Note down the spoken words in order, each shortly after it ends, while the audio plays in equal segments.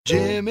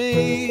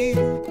Jimmy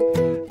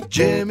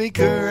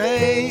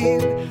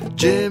Carrane's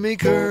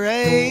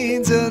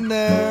a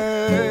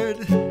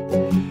nerd.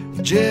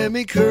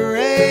 Jimmy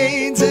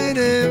Carrane's an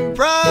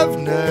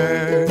improv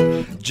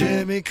nerd.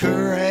 Jimmy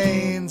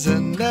Carrane's a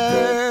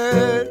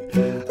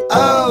nerd.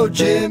 Oh,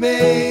 Jimmy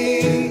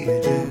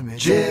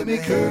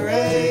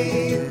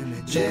Carrane.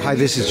 Hi,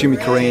 this is Jimmy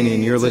Carrane,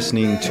 and you're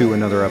listening to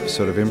another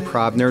episode of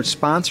Improv Nerd,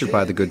 sponsored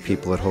by the good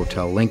people at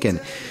Hotel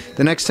Lincoln.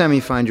 The next time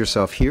you find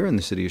yourself here in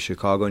the city of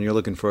Chicago and you're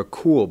looking for a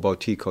cool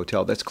boutique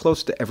hotel that's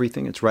close to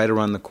everything, it's right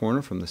around the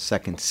corner from the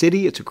Second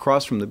City. It's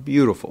across from the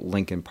beautiful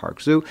Lincoln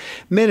Park Zoo.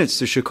 Minutes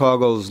to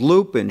Chicago's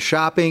Loop and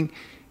shopping.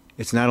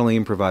 It's not only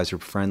improviser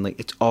friendly,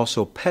 it's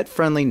also pet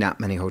friendly. Not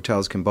many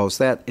hotels can boast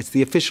that. It's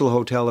the official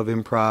hotel of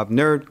Improv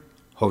Nerd,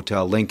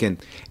 Hotel Lincoln.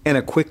 And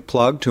a quick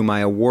plug to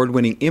my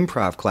award-winning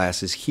improv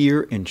classes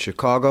here in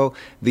Chicago,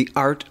 The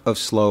Art of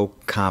Slow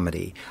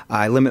Comedy.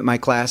 I limit my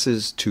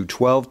classes to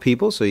 12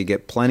 people, so you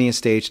get plenty of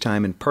stage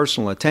time and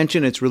personal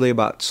attention. It's really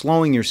about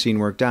slowing your scene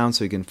work down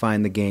so you can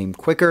find the game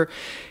quicker.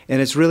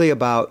 And it's really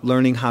about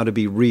learning how to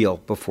be real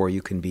before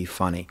you can be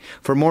funny.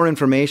 For more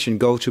information,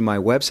 go to my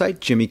website,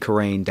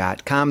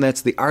 jimmycarrane.com.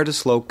 That's The Art of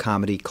Slow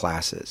Comedy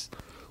classes.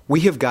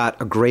 We have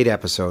got a great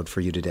episode for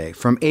you today.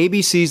 From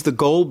ABC's The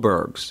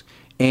Goldbergs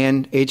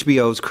and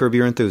HBO's Curb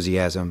Your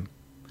Enthusiasm,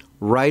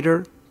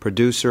 writer,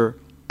 producer,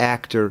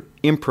 actor,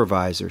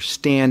 improviser,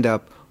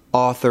 stand-up,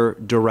 author,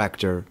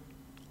 director,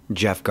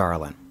 Jeff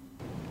Garlin.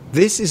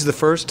 This is the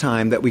first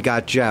time that we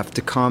got Jeff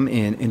to come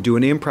in and do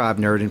an Improv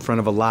Nerd in front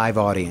of a live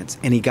audience,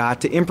 and he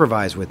got to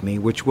improvise with me,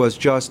 which was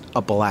just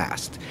a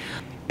blast.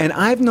 And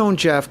I've known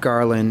Jeff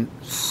Garlin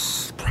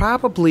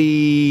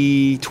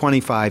probably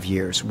 25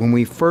 years, when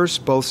we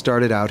first both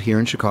started out here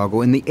in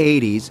Chicago in the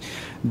 80s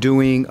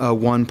doing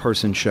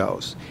one-person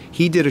shows.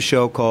 He did a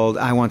show called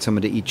I Want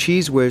Someone to Eat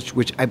Cheese With,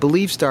 which I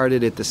believe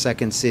started at the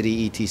Second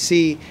City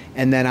ETC,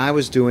 and then I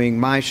was doing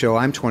my show.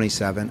 I'm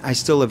 27. I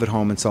still live at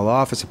home and sell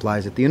office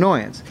supplies at The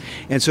Annoyance.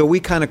 And so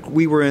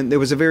there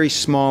was a very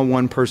small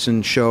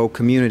one-person show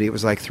community. It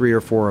was like 3 or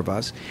 4 of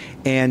us,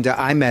 and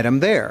I met him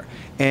there.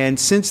 And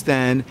since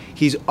then,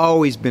 he's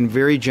always been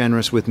very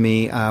generous with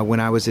me. When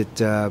I was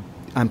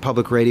on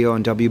public radio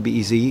on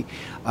WBEZ,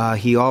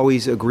 he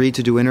always agreed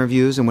to do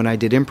interviews. And when I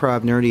did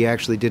Improv Nerd, he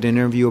actually did an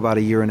interview about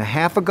a year and a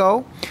half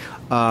ago,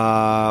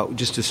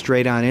 just a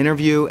straight-on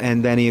interview,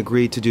 and then he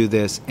agreed to do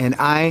this. And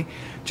I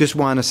just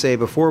want to say,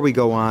 before we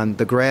go on,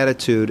 the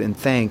gratitude and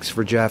thanks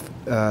for Jeff's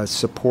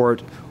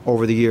support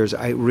over the years.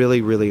 I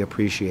really, really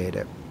appreciate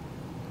it.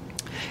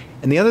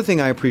 And the other thing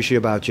I appreciate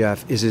about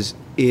Jeff is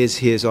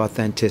his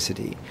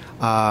authenticity.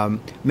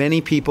 Many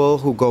people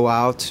who go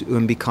out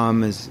and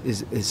become as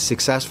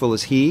successful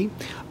as he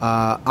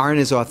aren't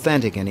as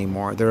authentic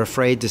anymore. They're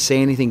afraid to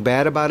say anything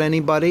bad about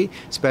anybody,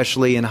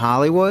 especially in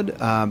Hollywood,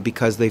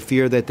 because they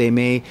fear that they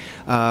may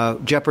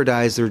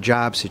jeopardize their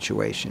job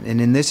situation.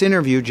 And in this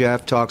interview,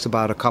 Jeff talks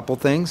about a couple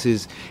things: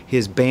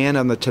 his band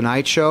on The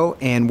Tonight Show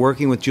and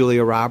working with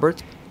Julia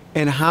Roberts.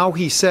 And how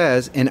he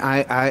says, and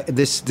I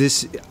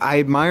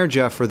admire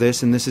Jeff for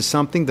this, and this is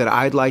something that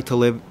I'd like to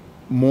live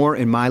more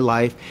in my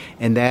life,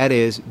 and that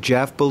is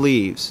Jeff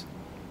believes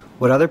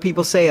what other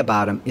people say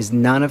about him is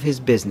none of his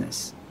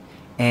business.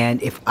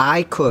 And if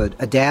I could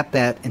adapt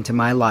that into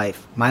my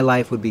life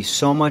would be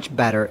so much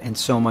better and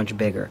so much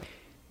bigger.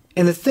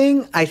 And the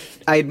thing I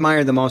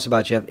admire the most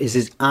about Jeff is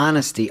his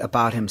honesty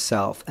about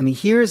himself. I mean,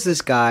 here's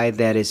this guy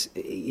that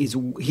he's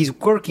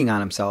working on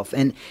himself,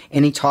 and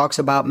he talks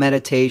about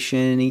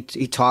meditation, he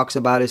talks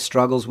about his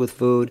struggles with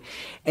food,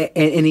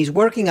 and he's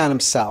working on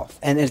himself,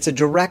 and it's a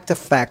direct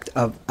effect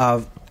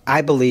of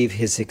I believe,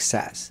 his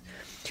success.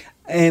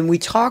 And we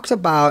talked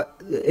about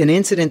an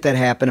incident that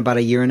happened about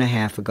a year and a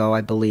half ago,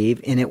 I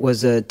believe, and it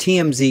was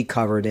TMZ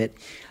covered it.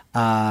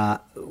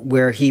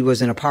 Where he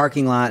was in a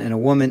parking lot and a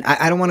woman,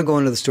 I don't want to go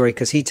into the story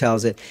because he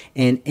tells it,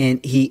 and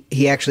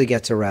he actually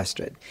gets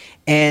arrested.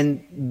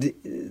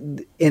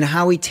 And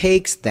how he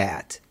takes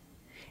that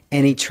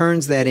and he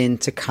turns that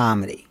into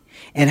comedy,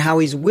 and how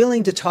he's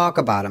willing to talk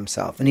about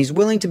himself and he's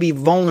willing to be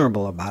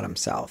vulnerable about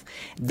himself.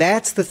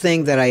 That's the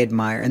thing that I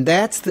admire. And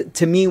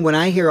to me, when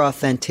I hear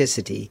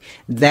authenticity,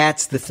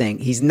 that's the thing.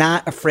 He's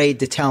not afraid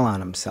to tell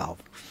on himself.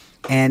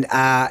 And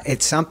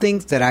it's something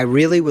that I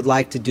really would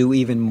like to do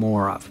even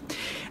more of.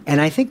 And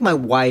I think my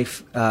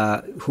wife,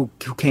 who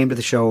came to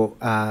the show,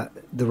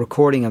 the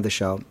recording of the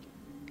show,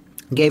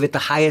 gave it the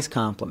highest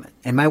compliment.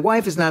 And my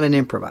wife is not an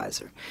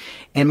improviser.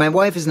 And my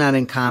wife is not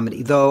in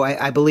comedy, though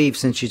I believe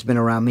since she's been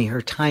around me,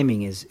 her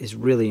timing is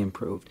really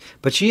improved.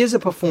 But she is a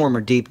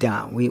performer deep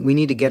down. We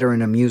need to get her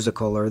in a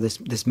musical, or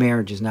this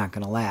marriage is not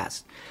going to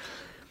last.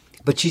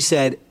 But she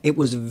said it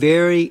was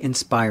very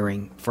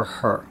inspiring for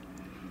her.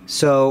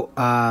 So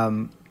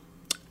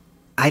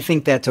I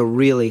think that's a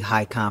really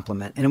high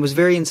compliment. And it was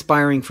very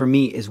inspiring for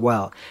me as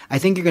well. I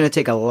think you're going to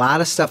take a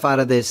lot of stuff out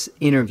of this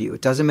interview.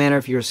 It doesn't matter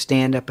if you're a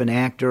stand-up, an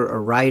actor, a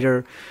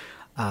writer,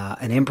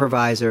 an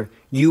improviser.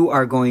 You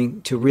are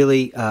going to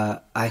really,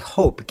 I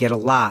hope, get a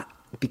lot,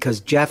 because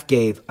Jeff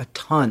gave a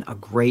ton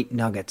of great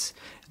nuggets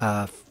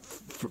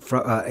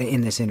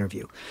in this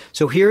interview.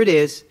 So here it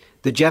is,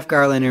 the Jeff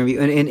Garlin interview,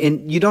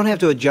 and you don't have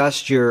to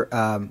adjust your.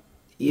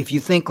 If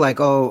you think like,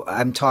 oh,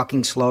 I'm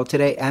talking slow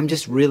today, I'm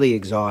just really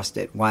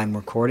exhausted while I'm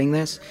recording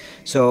this.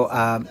 So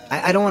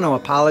I don't want to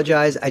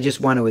apologize. I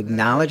just want to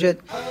acknowledge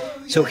it.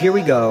 So here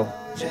we go.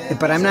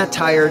 But I'm not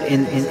tired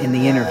in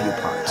the interview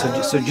part.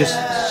 So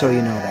just so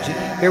you know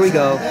that. Here we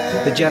go,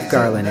 the Jeff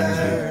Garlin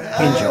interview.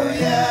 Enjoy. Oh,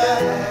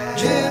 yeah.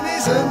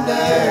 Jimmy's a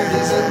nerd,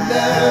 he's a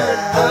nerd.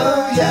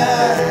 Oh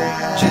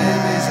yeah,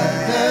 Jimmy's a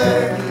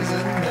nerd, he's a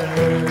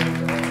nerd.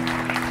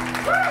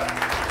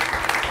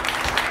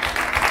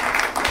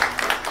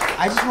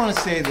 I just want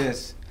to say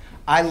this.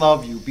 I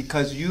love you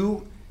because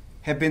you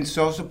have been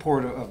so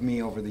supportive of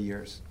me over the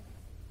years.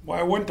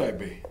 Why wouldn't I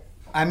be?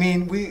 I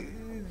mean,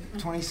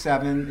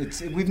 27,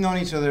 we've known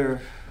each other,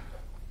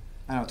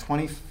 I don't know,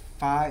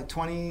 25,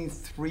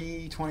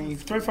 23, 20...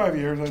 25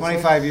 years, I'd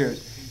 25 say.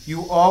 years.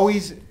 You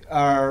always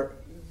are,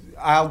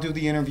 I'll do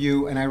the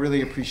interview, and I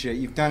really appreciate it.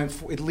 You've done it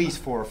at least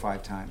 4 or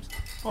 5 times.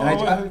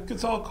 And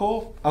It's all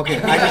cool. okay,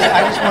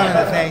 I just wanted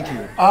to thank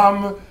you.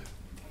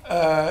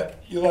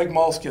 You like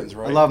moleskins,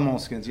 right? I love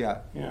moleskins, yeah.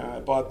 Yeah, I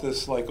bought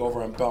this like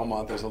over in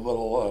Belmont. There's a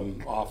little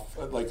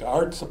like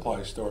art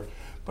supply store,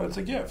 but it's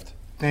a gift.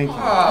 Thank you.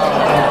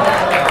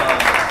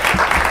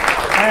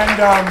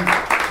 And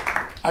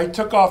I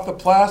took off the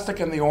plastic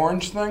and the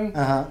orange thing.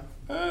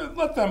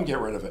 Let them get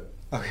rid of it.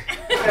 Okay.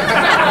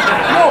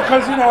 No,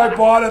 because, I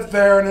bought it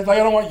there, and it's like,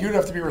 I don't want you to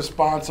have to be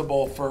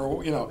responsible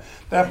for,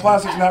 that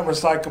plastic's not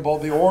recyclable.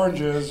 The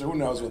oranges, who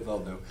knows what they'll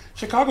do.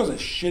 Chicago's a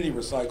shitty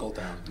recycle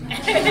town.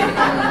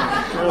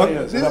 It really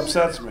is. It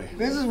upsets me.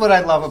 This is what I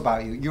love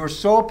about you. You're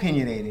so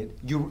opinionated.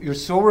 You're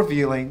so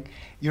revealing.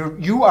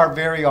 You are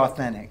very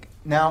authentic.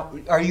 Now,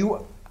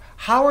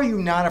 how are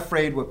you not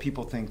afraid what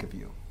people think of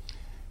you?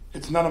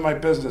 It's none of my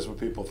business what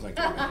people think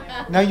of me.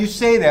 Now, you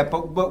say that,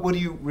 but what do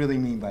you really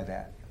mean by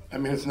that? I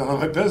mean, it's none of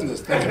my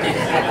business.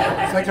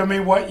 Think of me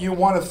what you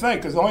want to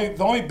think. Because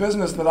the only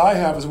business that I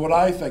have is what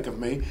I think of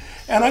me.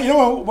 And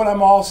what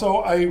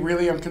I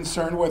really am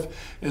concerned with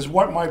is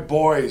what my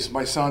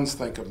sons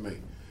think of me.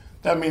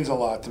 That means a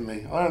lot to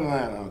me. Other than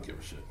that, I don't give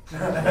a shit.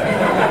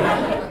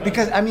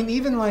 Because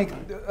even like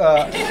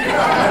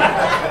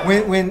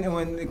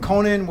when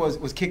Conan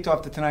was kicked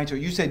off the Tonight Show,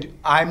 you said,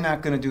 I'm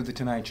not going to do the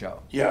Tonight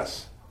Show.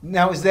 Yes.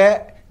 Now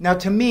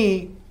to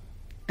me,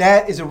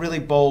 that is a really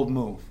bold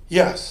move.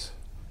 Yes.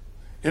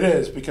 It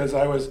is, because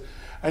I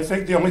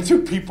think the only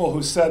 2 people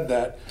who said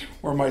that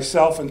were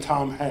myself and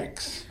Tom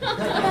Hanks.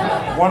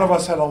 One of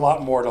us had a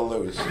lot more to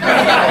lose.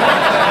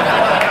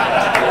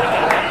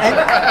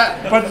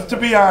 But to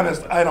be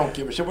honest, I don't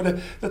give a shit. But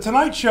the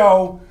Tonight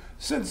Show,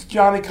 since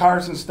Johnny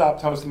Carson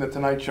stopped hosting the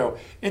Tonight Show,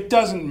 it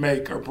doesn't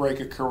make or break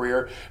a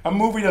career. A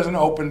movie doesn't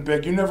open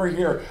big. You never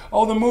hear,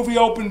 oh, the movie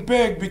opened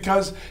big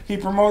because he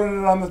promoted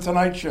it on the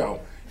Tonight Show.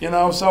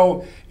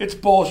 So it's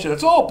bullshit.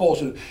 It's all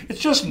bullshit.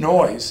 It's just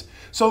noise.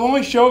 So the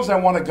only shows I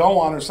want to go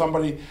on are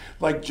somebody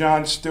like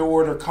Jon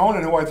Stewart or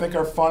Conan, who I think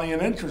are funny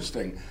and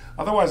interesting.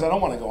 Otherwise, I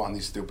don't want to go on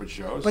these stupid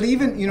shows. But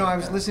even, I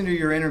was listening to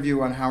your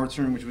interview on Howard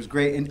Stern, which was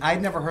great, and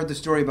I'd never heard the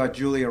story about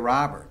Julia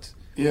Roberts.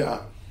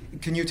 Yeah.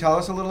 Can you tell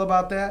us a little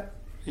about that?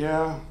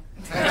 Yeah.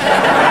 Can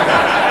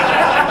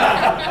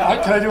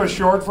I do a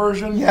short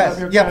version? Yes.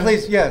 Okay? Yeah,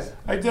 please, yes.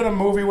 I did a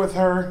movie with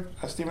her,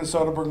 a Steven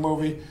Soderbergh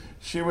movie.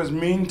 She was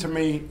mean to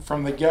me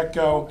from the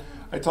get-go.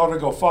 I told her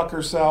to go fuck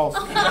herself.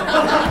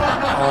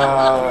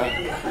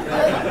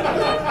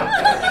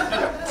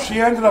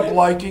 She ended up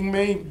liking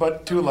me,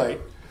 but too late.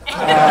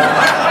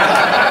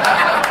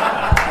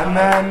 And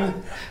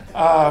then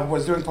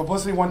was doing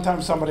publicity one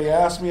time. Somebody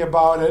asked me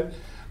about it.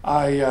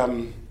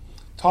 I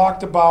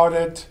talked about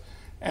it,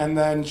 and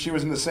then she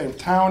was in the same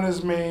town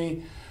as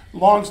me.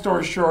 Long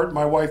story short,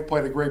 my wife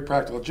played a great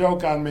practical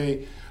joke on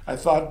me. I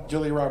thought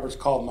Julia Roberts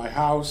called my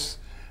house.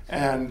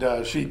 And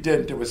she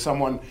didn't. It was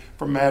someone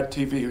from Mad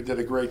TV who did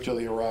a great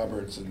Julia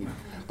Roberts.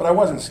 But I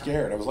wasn't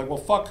scared. I was like, well,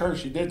 fuck her.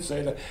 She did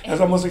say that.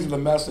 As I'm listening to the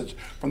message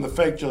from the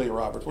fake Julia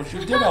Roberts. Well, she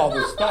did all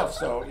this stuff,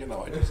 so,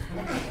 I just...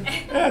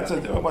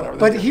 whatever.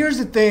 But here's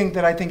the thing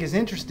that I think is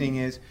interesting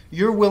is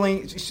you're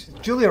willing...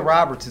 Julia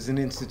Roberts is an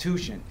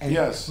institution. And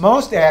yes.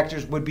 Most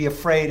actors would be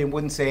afraid and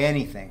wouldn't say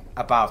anything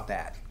about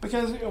that.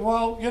 Because,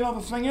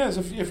 the thing is,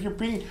 if you're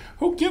being...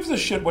 Who gives a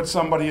shit what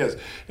somebody is?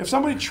 If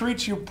somebody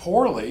treats you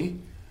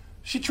poorly...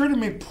 She treated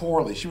me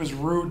poorly. She was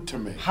rude to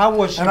me. How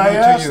was she rude to you? And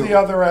I asked the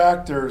other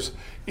actors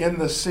in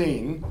the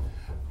scene,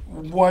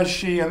 was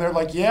she? And they're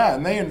like, yeah.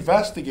 And they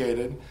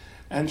investigated.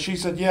 And she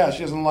said, yeah,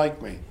 she doesn't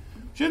like me.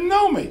 She didn't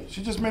know me.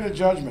 She just made a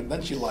judgment.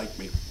 Then she liked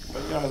me.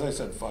 But, as I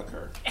said, fuck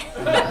her.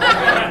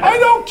 I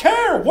don't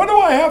care. What do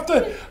I have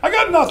to... I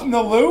got nothing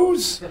to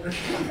lose.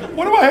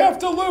 What do I have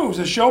to lose?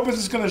 Is show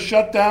business going to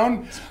shut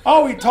down?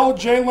 Oh, he told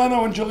Jay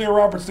Leno and Julia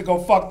Roberts to go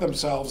fuck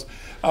themselves.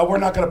 We're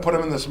not going to put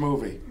him in this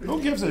movie. Who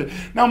gives a shit?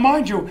 Now,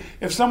 mind you,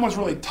 if someone's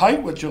really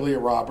tight with Julia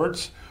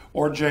Roberts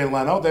or Jay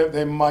Leno,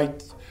 they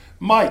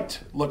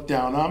might look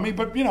down on me.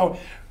 But,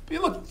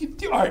 Look,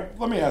 all right,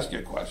 let me ask you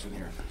a question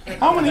here.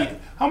 How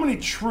many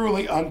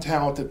truly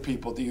untalented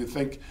people do you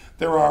think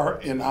there are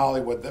in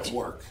Hollywood that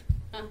work?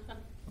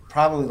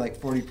 Probably like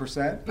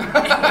 40%.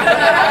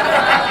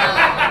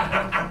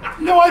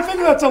 No, I think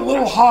that's a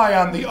little high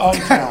on the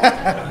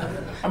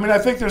untalented. I mean, I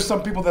think there's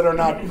some people that are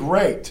not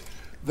great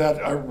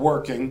that are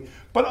working,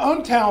 but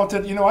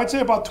untalented, I'd say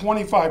about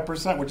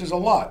 25%, which is a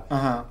lot.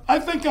 I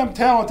think I'm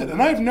talented,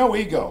 and I have no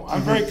ego.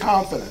 I'm very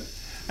confident.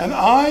 And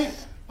I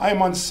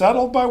am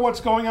unsettled by what's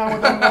going on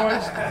with that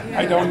noise.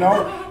 I don't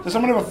know. Does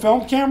someone have a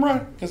film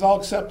camera? Because I'll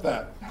accept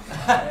that.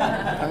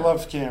 I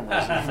love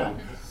cameras and film.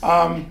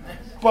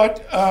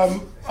 But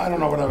I don't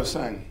know what I was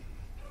saying.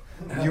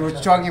 You were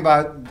talking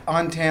about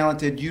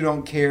untalented, you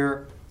don't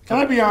care. Can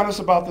I be honest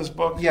about this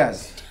book?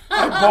 Yes.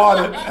 I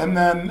bought it, and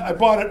then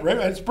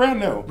it's brand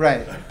new.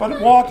 Right.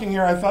 But walking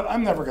here, I thought,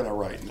 I'm never going to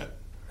write in it.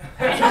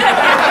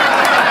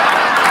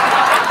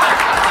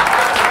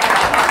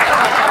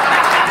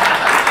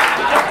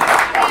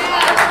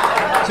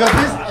 So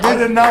I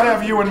did not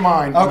have you in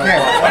mind.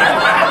 Okay.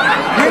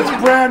 It's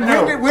brand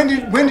new.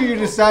 When did you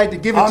decide to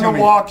give it to me? On the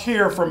walk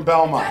here from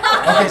Belmont.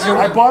 Okay, so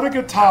I bought a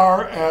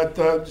guitar at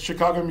the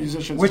Chicago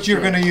Musicians. Which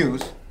you're going to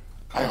use?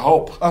 I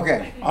hope.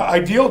 Okay.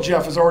 Ideal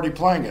Jeff is already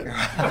playing it.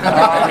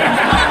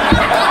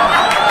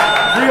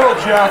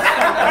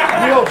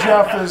 Real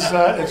Jeff is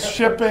it's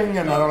shipping,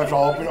 and I don't have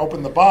to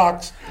open the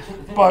box.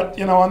 But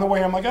on the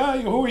way, I'm like,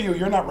 who are you?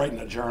 You're not writing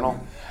a journal.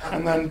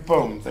 And then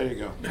boom, there you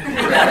go.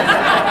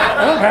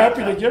 I'm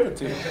happy to give it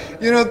to you.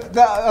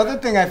 The other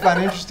thing I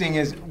found interesting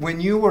is when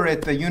you were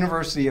at the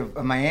University of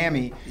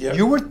Miami,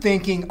 you were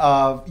thinking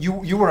of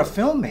you were a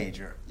film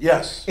major.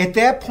 Yes. At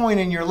that point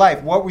in your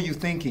life, what were you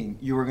thinking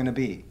you were going to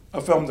be? A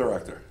film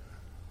director.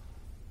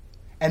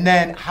 And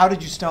then, how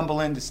did you stumble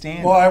into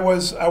stand-up? Well, I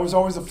was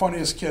always the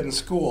funniest kid in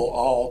school,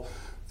 all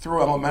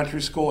through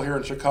elementary school here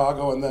in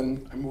Chicago, and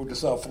then I moved to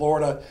South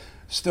Florida.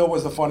 Still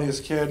was the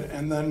funniest kid,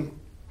 and then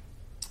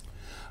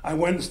I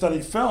went and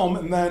studied film,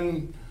 and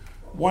then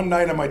one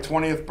night on my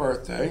 20th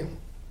birthday,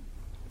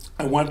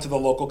 I went to the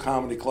local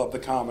comedy club, the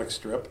Comic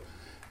Strip,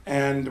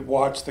 and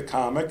watched the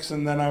comics,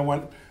 and then I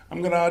went, I'm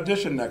going to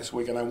audition next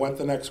week, and I went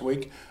the next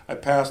week. I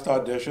passed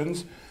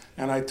auditions,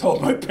 and I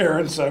told my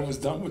parents I was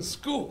done with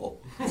school.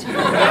 How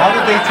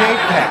did they take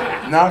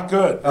that? Not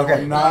good. Okay.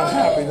 They were not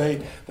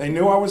happy. They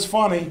knew I was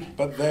funny,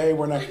 but they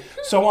were not.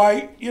 So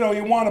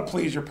you want to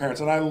please your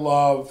parents, and I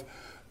love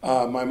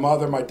my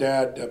mother. My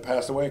dad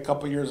passed away a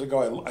couple years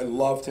ago. I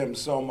loved him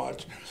so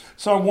much.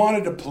 So I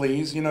wanted to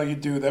please. You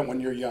do that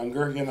when you're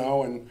younger,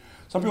 and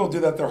some people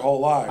do that their whole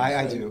lives.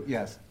 I do,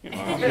 yes.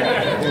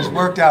 It's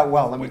worked out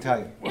well, let me tell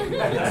you.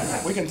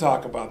 We can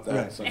talk about that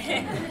Right.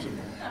 sometime.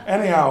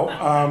 Anyhow,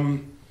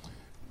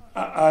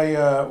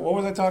 what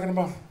was I talking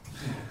about?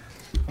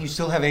 You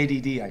still have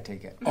ADD, I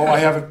take it. Oh, I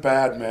have it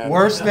bad, man.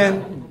 Worse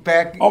than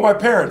back... Oh, my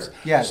parents.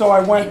 Yes. So I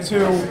went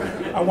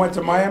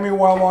to Miami a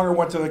while longer,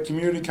 went to the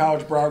community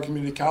college, Broward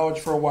Community College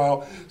for a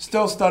while,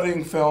 still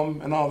studying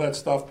film and all that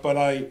stuff, but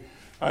I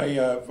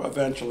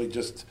eventually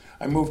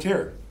I moved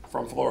here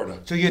from Florida.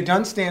 So you had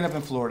done stand-up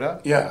in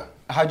Florida. Yeah.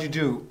 How'd you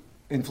do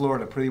in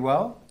Florida? Pretty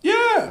well?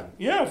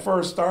 Yeah. For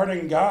a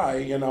starting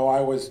guy, I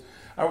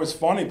was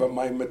funny, but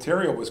my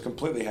material was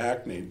completely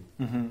hackneyed.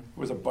 Mm-hmm. It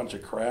was a bunch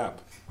of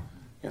crap,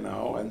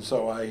 and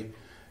so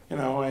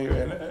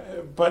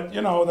but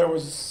there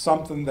was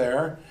something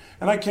there,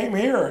 and I came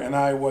here, and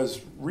I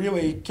was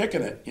really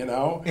kicking it,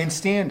 In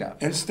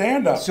stand-up? In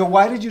stand-up. So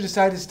why did you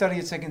decide to study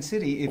at Second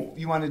City if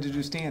you wanted to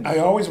do stand-up? I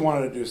always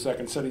wanted to do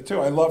Second City, too.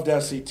 I loved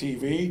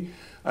SCTV.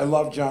 I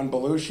loved John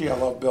Belushi. I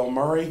loved Bill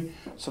Murray.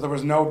 So there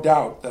was no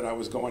doubt that I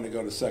was going to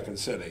go to Second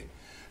City.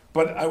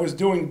 But I was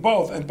doing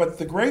both. But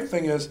the great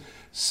thing is,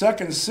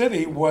 Second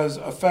City was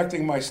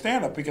affecting my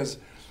stand-up because,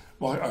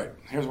 well, all right,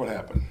 here's what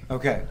happened.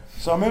 Okay.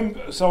 So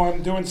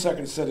I'm doing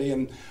Second City,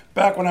 and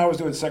back when I was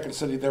doing Second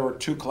City, there were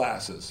 2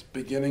 classes,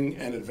 beginning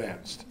and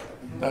advanced.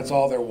 That's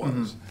all there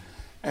was. Mm-hmm.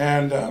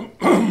 And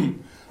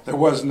there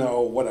was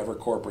no whatever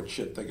corporate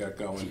shit they got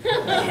going.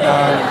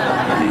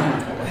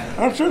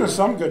 I'm sure there's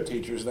some good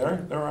teachers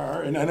there. There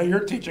are. And I know you're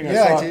teaching.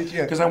 I teach,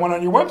 yeah. Because I went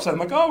on your website. I'm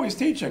like, oh, he's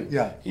teaching.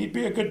 Yeah. He'd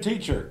be a good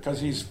teacher because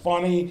he's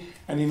funny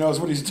and he knows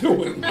what he's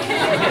doing. Can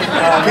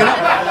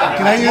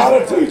I A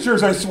lot of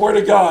teachers, I swear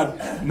to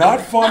God,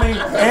 not funny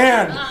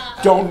and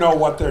don't know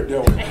what they're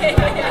doing.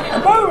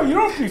 And by the way, you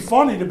don't have to be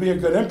funny to be a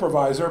good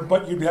improviser,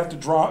 but you'd have to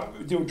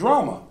do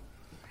drama.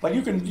 Like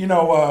you can,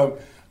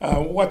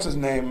 what's his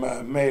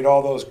name, made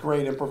all those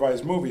great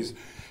improvised movies.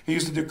 He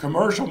used to do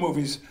commercial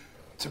movies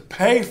to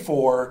pay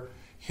for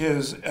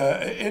his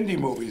indie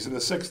movies in the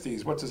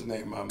 60s. What's his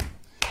name?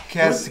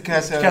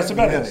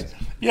 Cassavetes.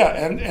 Yeah,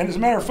 and as a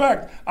matter of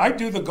fact, I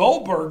do the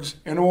Goldbergs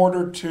in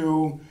order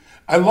to...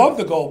 I love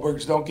the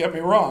Goldbergs, don't get me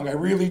wrong. I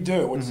really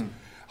do. It's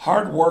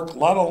hard work, a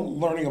lot of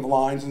learning of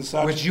lines and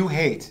such. Which you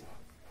hate.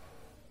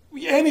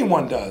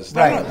 Anyone does.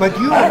 Right, but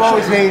you have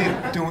always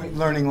hated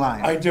learning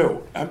lines. I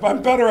do.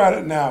 I'm better at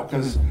it now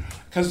because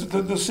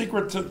the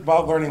secret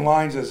about learning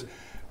lines is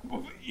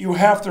you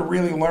have to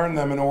really learn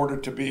them in order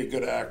to be a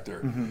good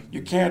actor.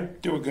 You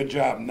can't do a good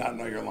job and not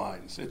know your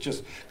lines. It's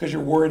just because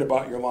you're worried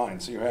about your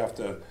lines, so you have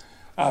to.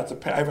 I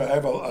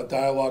have a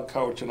dialogue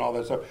coach and all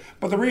that stuff.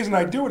 But the reason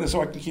I do it is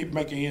so I can keep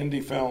making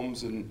indie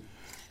films and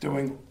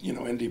doing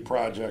indie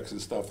projects and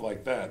stuff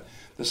like that.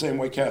 The same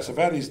way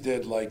Cassavetes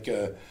did, like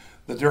The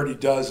Dirty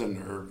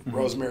Dozen or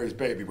Rosemary's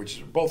Baby,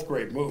 which are both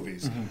great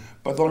movies.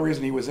 But the only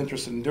reason he was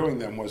interested in doing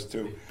them was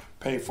to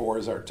pay for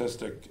his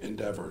artistic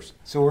endeavors.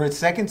 So we're at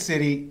Second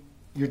City.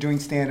 You're doing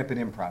stand-up and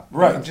improv.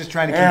 Right. I'm just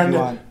trying to keep you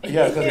on.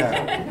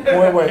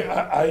 Yeah. Wait.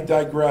 I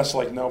digress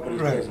like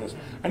nobody's business.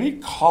 I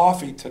need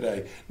coffee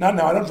today. No,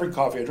 I don't drink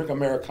coffee. I drink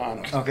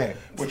Americanos. Okay.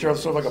 Which are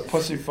sort of like a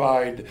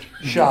pussified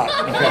shot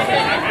with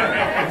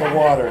the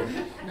water.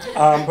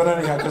 But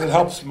anyhow, because it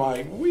helps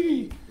my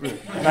wee.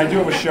 And I do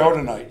have a show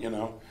tonight,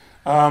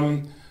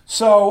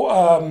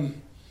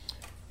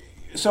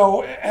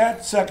 So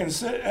at Second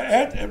City,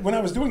 when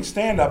I was doing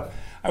stand-up,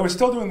 I was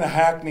still doing the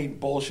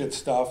hackneyed bullshit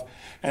stuff.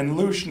 And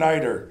Lou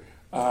Schneider,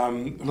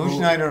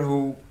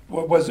 who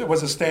was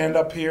a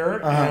stand-up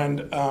here,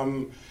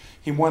 and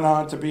he went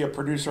on to be a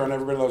producer on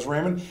Everybody Loves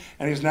Raymond,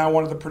 and he's now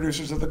one of the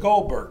producers of The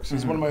Goldbergs.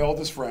 He's one of my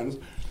oldest friends.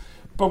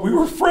 But we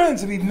were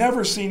friends, and he'd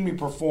never seen me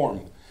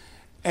perform.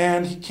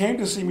 And he came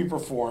to see me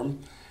perform,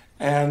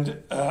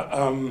 and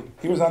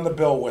he was on the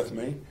bill with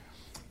me,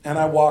 and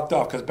I walked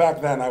off, because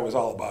back then I was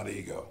all about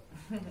ego.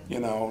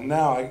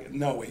 Now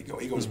no ego.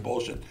 Ego's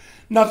bullshit.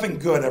 Nothing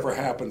good ever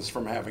happens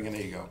from having an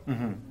ego.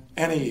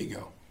 Any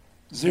ego.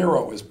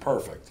 Zero is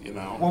perfect,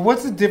 Well,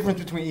 what's the difference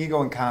between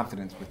ego and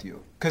confidence with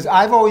you? Because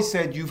I've always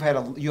said you have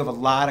a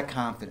lot of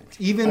confidence.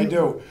 I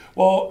do.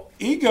 Well,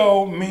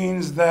 ego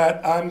means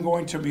that I'm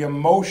going to be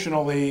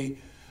emotionally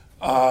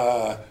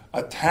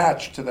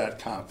attached to that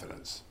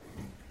confidence.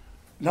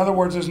 In other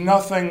words, there's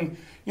nothing,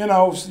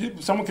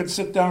 someone could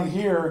sit down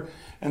here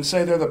and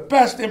say they're the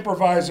best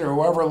improviser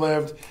who ever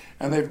lived,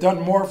 and they've done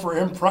more for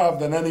improv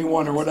than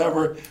anyone or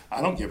whatever.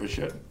 I don't give a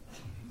shit.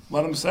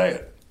 Let them say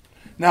it.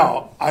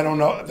 Now, I don't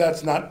know.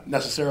 That's not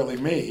necessarily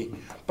me,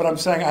 but I'm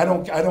saying I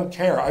don't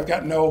care. I've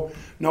got no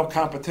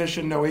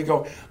competition, no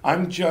ego.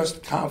 I'm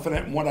just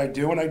confident in what I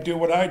do, and I do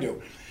what I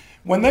do.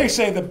 When they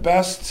say the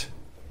best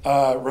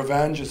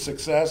revenge is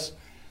success,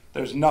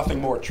 there's nothing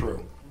more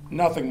true.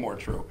 Nothing more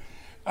true.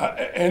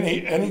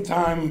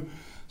 Anytime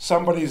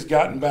somebody's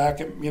gotten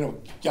back at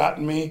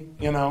gotten me,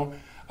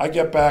 I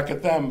get back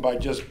at them by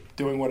just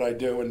doing what I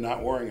do and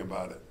not worrying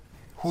about it.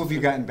 Who have you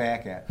gotten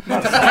back at?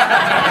 That's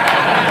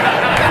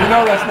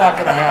not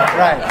going to happen.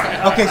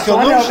 Right. Okay, so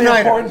Lou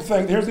Schneider.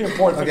 Here's the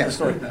important thing of the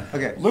story.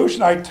 Okay. Lou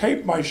and I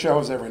tape my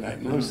shows every night.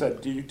 And Lou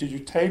said, did you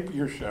tape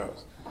your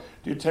shows?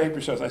 Do you tape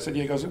your shows? I said,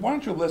 yeah. He goes, why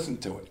don't you listen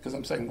to it? Because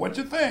I'm saying, what'd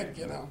you think,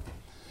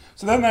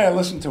 So then I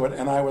listened to it,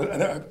 and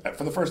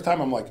for the first time,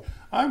 I'm like,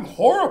 I'm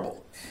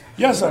horrible.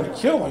 Yes, I'm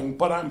killing,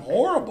 but I'm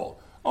horrible.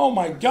 Oh,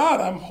 my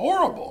God, I'm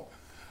horrible.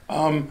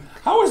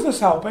 How is this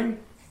helping?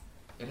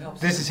 It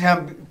helps. This is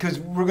him, because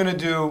we're going to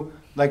do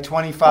like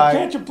 25. Well,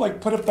 can't you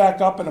put it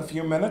back up in a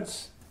few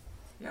minutes?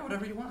 Yeah,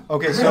 whatever you want.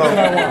 Okay, so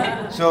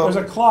there's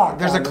a clock.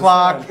 There's a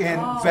clock, and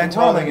Ben's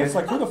holding it. It's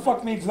like, who the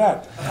fuck needs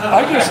that?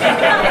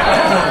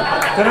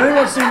 Did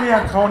anyone see me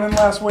on Conan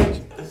last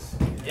week?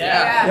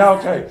 Yeah. Yeah,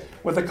 okay.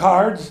 With the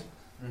cards.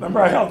 Remember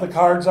I held the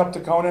cards up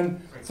to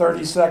Conan,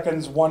 30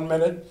 seconds, 1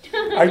 minute?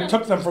 I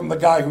took them from the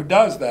guy who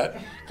does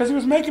that, because he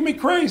was making me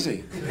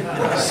crazy.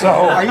 So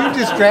are you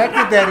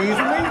distracted that easily?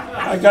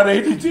 I got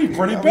ADD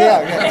pretty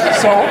bad. Yeah.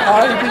 So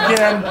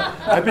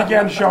I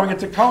began showing it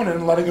to Conan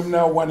and letting him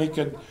know when he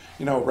could,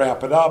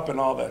 wrap it up and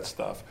all that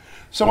stuff.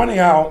 So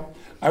anyhow,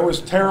 I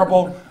was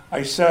terrible.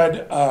 I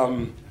said,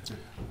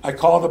 I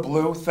called up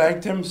Lou,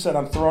 thanked him, said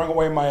I'm throwing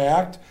away my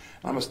act.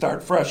 I'm going to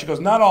start fresh. He goes,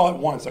 not all at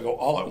once. I go,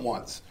 all at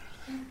once.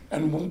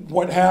 And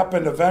what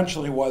happened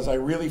eventually was I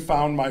really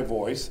found my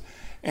voice,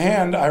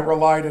 and I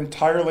relied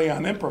entirely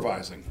on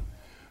improvising.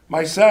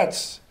 My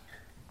sets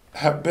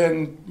have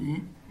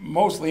been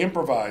mostly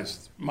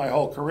improvised my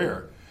whole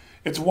career.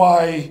 It's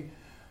why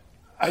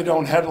I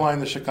don't headline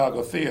the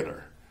Chicago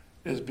Theater,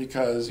 is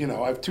because,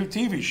 I have 2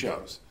 TV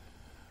shows.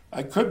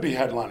 I could be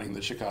headlining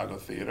the Chicago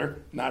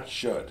Theater, not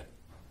should.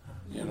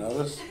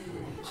 This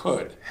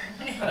could.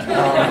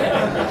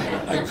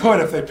 I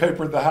could if they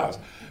papered the house.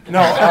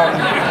 No,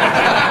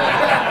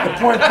 the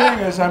point being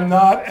is I'm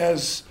not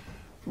as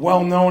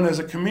well known as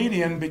a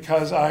comedian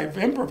because I've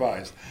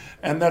improvised,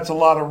 and that's a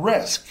lot of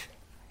risk,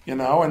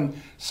 and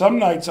some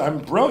nights I'm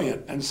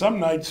brilliant, and some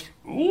nights,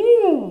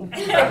 ooh,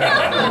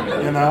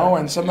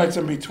 and some nights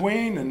in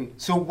between. And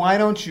so why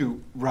don't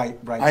you write?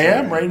 I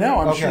am right now.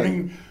 I'm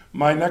shooting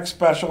my next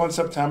special in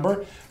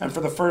September, and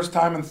for the first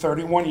time in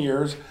 31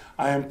 years,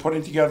 I am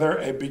putting together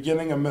a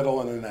beginning, a middle,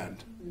 and an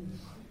end.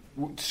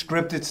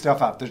 Scripted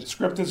stuff out there.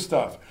 Scripted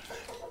stuff.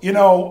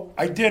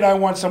 I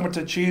want someone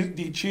to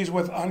eat cheese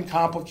with,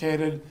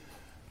 Uncomplicated,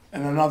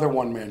 and another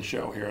one-man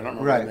show here. I don't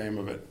remember the name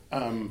of it.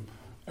 I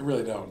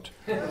really don't.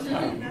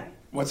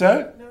 What's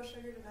that? No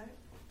Sugar Tonight?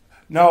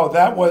 No,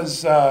 that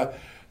was...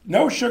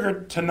 No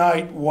Sugar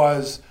Tonight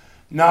was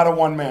not a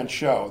one-man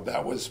show.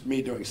 That was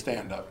me doing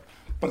stand-up.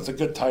 But it's a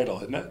good title,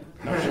 isn't it?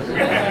 No sugar.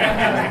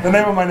 The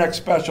name of my next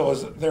special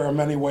is There Are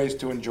Many Ways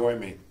to Enjoy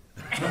Me.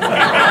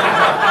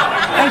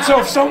 And so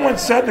if someone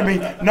said to me,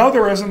 no,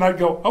 there isn't, I'd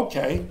go,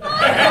 okay.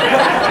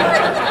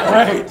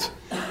 Great.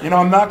 You know,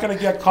 I'm not going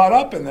to get caught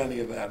up in any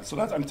of that. So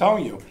I'm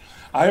telling you,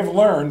 I have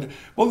learned,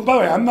 well, by the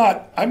way,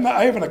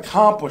 I haven't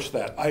accomplished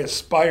that. I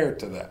aspire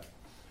to that.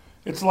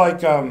 It's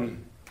like,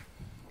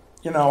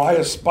 you know, I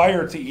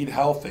aspire to eat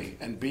healthy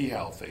and be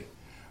healthy.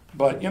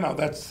 But, you know,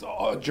 that's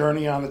a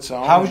journey on its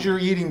own. How's your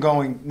eating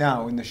going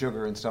now in the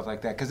sugar and stuff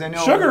like that? Because I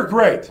know sugar,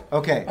 great.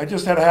 Okay. I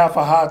just had half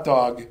a hot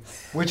dog.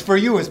 Which for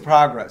you is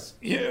progress.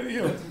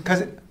 Yeah.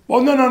 Because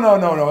Well,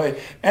 no.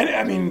 And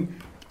I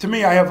mean, to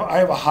me, I have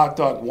a hot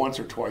dog once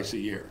or twice a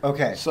year.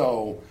 Okay.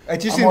 So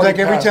it just I'm seems like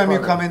already every past time you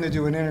progress. come in to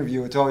do an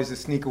interview, it's always to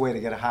sneak away to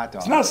get a hot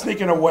dog. It's not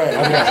sneaking away.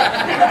 I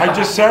mean, I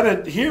just said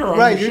it here on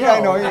Right, the show. I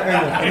know.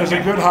 And there's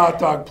a good hot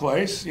dog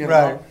place, you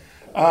Right.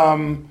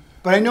 know.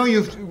 But I know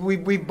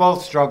we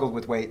both struggled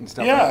with weight and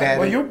stuff like that. Yeah,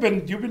 well, you've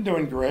been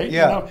doing great.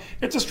 Yeah. You know,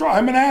 it's a strong.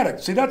 I'm an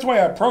addict. See, that's why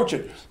I approach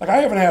it. Like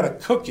I haven't had a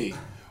cookie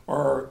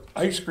or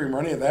ice cream or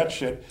any of that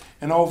shit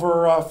in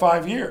over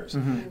 5 years.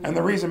 Mm-hmm. And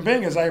the reason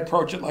being is I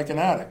approach it like an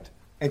addict.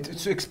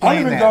 So I explain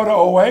don't even that. go to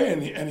OA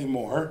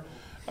anymore.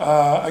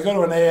 I go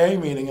to an AA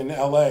meeting in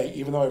LA,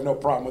 even though I have no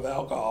problem with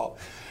alcohol,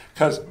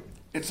 because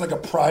it's like a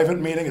private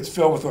meeting. It's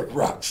filled with like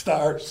rock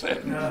stars.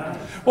 And,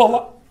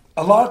 well,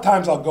 a lot of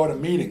times I'll go to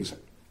meetings,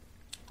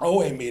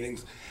 OA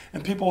meetings,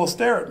 and people will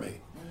stare at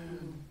me.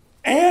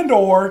 And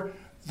or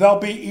they'll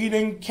be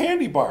eating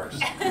candy bars in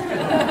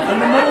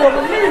the middle of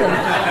a meeting.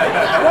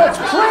 That's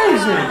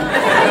crazy.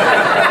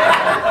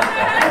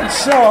 And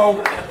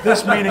so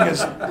this meeting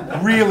is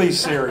really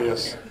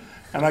serious,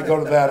 and I go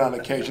to that on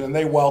occasion, and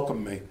they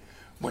welcome me,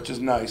 which is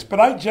nice. But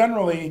I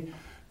generally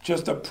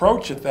just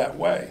approach it that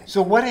way.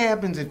 So what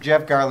happens if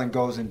Jeff Garlin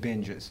goes and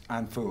binges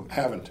on food?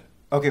 Haven't.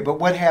 Okay, but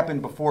what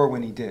happened before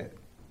when he did?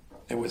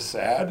 It was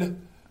sad.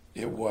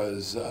 It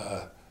was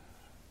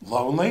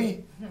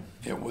lonely.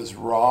 It was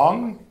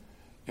wrong.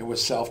 It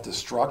was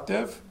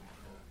self-destructive.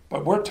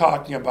 But we're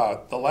talking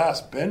about the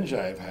last binge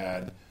I've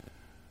had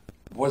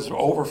was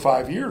over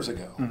 5 years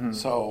ago. Mm-hmm.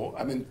 So,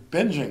 I mean,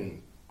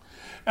 binging.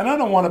 And I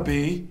don't want to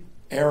be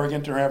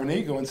arrogant or have an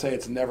ego and say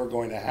it's never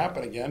going to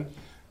happen again.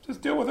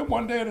 Just deal with it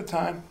one day at a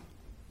time.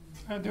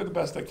 I do the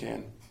best I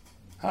can.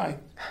 Hi.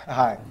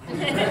 Hi.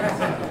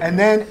 And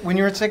then when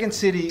you're at Second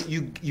City,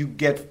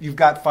 you've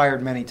got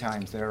fired many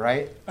times there,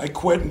 right? I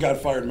quit and got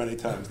fired many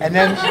times. And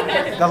then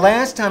the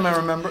last time I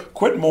remember.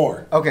 Quit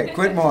more. Okay,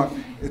 quit more.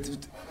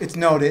 It's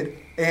noted.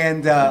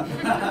 And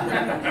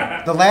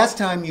the last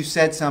time you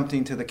said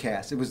something to the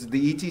cast, it was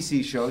the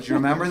ETC show. Do you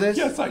remember this?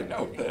 Yes, I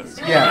know this.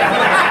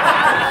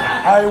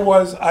 Yeah.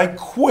 I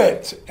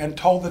quit and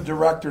told the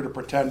director to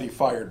pretend he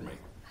fired me.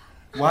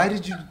 Why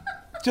did you?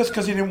 Just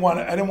because I didn't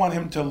want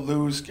him to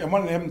lose. Here's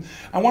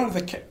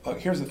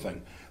the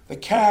thing. The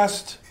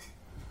cast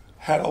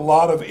had a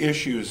lot of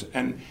issues,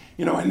 and,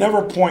 you know, I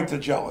never point to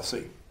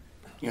jealousy.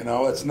 You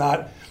know, it's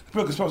not,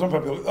 because some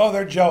people go, oh,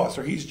 they're jealous,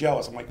 or he's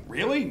jealous. I'm like,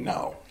 really?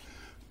 No.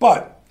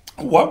 But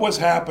what was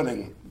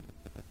happening,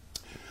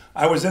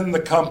 I was in the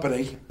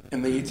company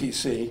in the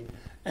ETC,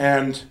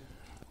 and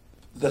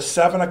the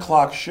 7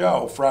 o'clock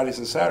show, Fridays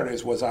and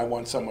Saturdays, was I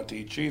Want Someone to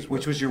Eat Cheese With.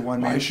 Which was your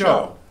one-man My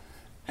show.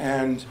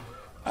 And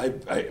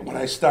when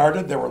I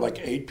started, there were like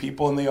 8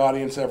 people in the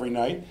audience every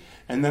night,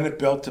 and then it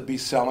built to be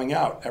selling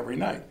out every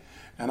night.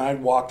 And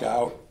I'd walk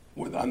out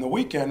on the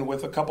weekend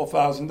with a couple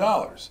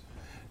 $1,000s.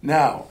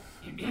 Now,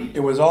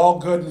 it was all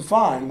good and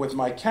fine with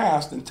my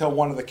cast until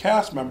one of the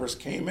cast members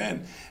came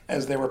in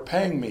as they were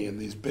paying me in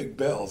these big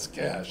bills,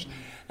 cash.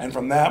 And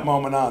from that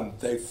moment on,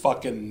 they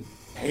fucking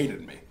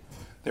hated me.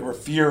 They were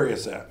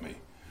furious at me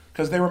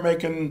because they were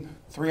making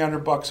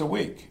 $300 a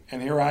week.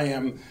 And here I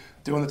am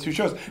doing the 2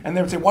 shows. And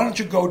they would say, why don't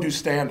you go do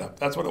stand-up?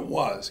 That's what it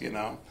was, you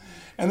know.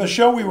 And the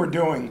show we were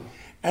doing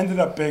ended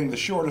up being the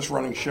shortest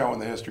running show in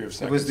the history of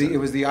Second City. It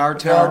was the Our The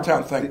Town. Our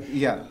Town thing.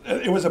 Yeah.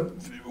 It was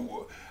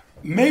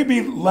maybe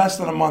less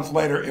than a month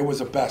later, it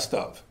was a best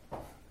of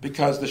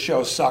because the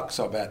show sucked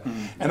so bad.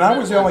 And I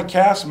was the only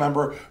cast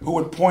member who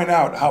would point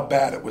out how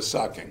bad it was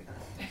sucking.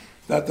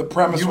 That the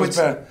premise was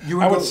bad.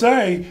 I would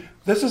say,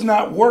 this is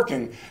not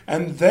working.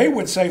 And they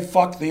would say,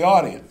 fuck the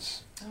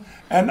audience.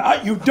 And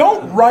you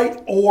don't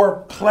write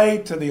or play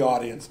to the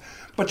audience,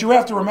 but you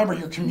have to remember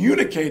you're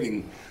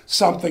communicating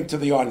something to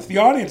the audience. The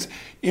audience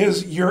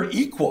is your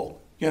equal,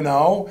 you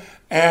know,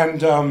 and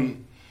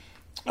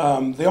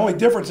the only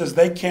difference is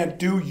they can't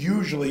do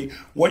usually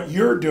what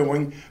you're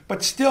doing,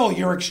 but still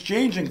you're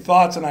exchanging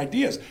thoughts and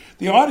ideas.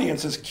 The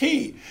audience is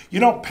key.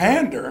 You don't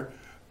pander,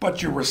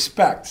 but you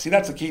respect. See,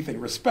 that's the key thing,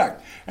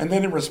 respect. And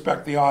then you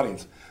respect the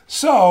audience.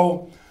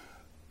 So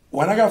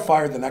when I got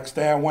fired the next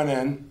day, I went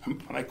in,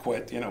 and I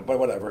quit, you know, but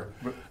whatever.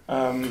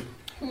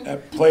 I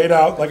played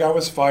out like I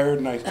was fired,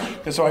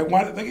 and so I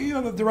went, you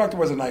know, the director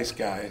was a nice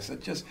guy. I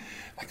said,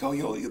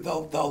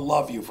 they'll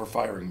love you for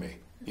firing me,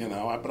 you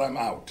know, but I'm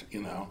out,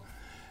 you know.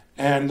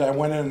 And I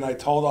went in and I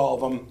told all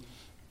of them,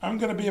 I'm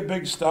going to be a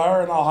big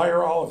star and I'll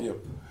hire all of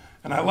you.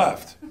 And I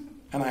left,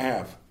 and I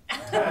have.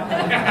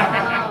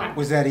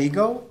 Was that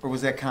ego or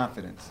was that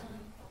confidence?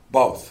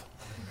 Both.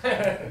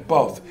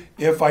 Both.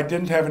 If I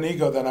didn't have an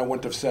ego, then I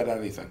wouldn't have said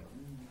anything,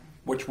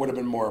 which would have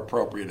been more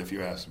appropriate if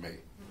you asked me.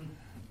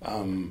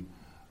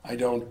 I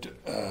don't,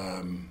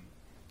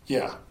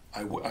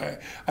 I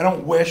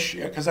don't wish,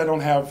 because I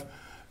don't have,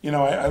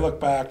 I look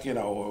back,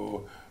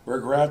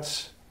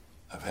 regrets.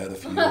 I've had a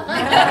few.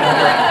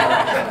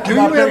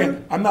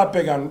 I'm not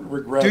big on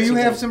regrets. Do you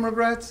have some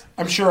regrets?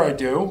 I'm sure I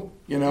do,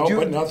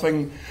 but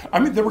nothing. I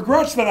mean, the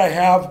regrets that I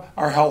have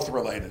are health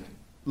related.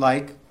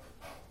 Like?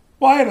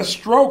 Well, I had a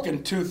stroke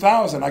in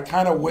 2000. I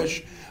kind of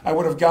wish I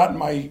would have gotten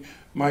my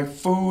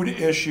food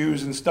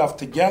issues and stuff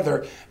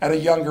together at a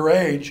younger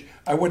age.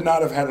 I would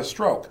not have had a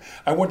stroke.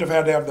 I wouldn't have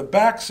had to have the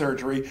back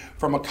surgery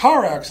from a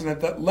car accident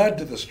that led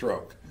to the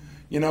stroke,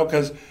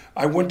 because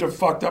I wouldn't have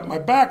fucked up my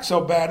back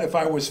so bad if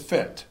I was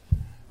fit.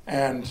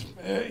 And,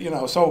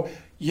 so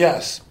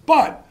yes,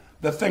 but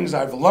the things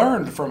I've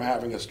learned from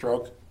having a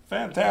stroke,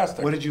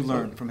 fantastic. What did you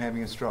learn from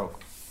having a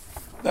stroke?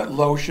 That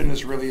lotion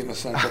is really an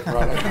essential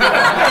product.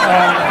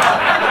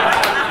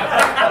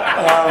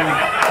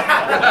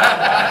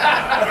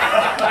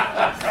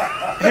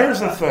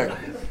 Here's the thing.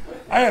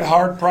 I had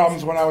heart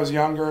problems when I was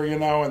younger,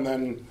 and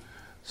then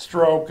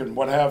stroke and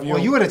what have you.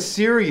 Well, you had a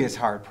serious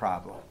heart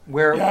problem.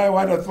 Yeah,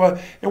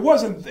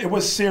 it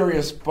was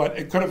serious, but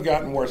it could have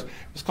gotten worse. It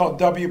was called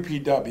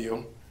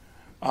WPW.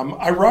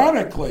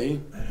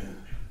 Ironically,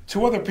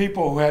 two other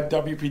people who had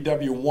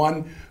WPW,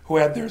 one who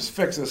had theirs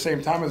fixed at the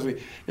same time as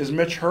me, is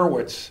Mitch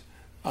Hurwitz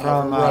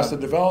from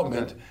Arrested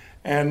Development. Okay.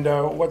 And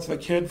what's the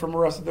kid from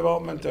Arrested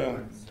Development?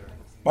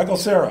 Michael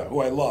Cera, who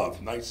I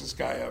love, nicest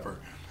guy ever.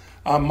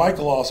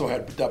 Michael also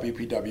had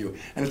WPW,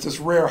 and it's this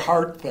rare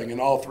heart thing,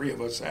 and all three of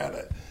us had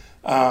it.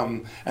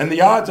 And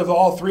the odds of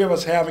all three of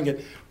us having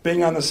it,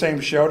 being on the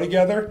same show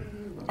together,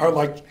 are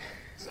like,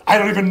 I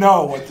don't even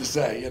know what to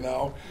say,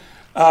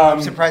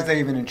 I'm surprised they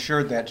even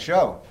insured that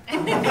show.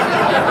 But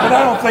I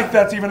don't think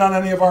that's even on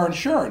any of our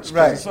insurance,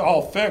 because right. It's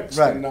all fixed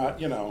right. and not,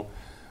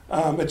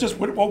 It's just,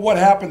 what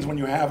happens when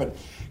you have it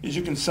is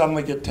you can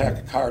suddenly get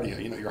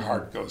tachycardia, your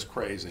heart goes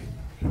crazy.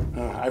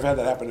 I've had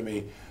that happen to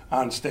me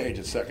on stage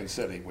at Second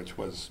City, which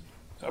was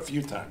a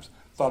few times.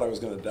 Thought I was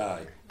going to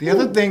die. The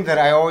other thing that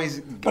I always...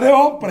 But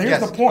here's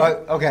the point.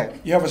 Okay.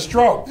 You have a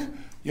stroke.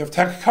 You have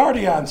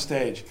tachycardia on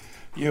stage.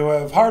 You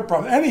have heart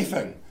problems.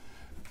 Anything.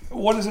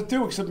 What does it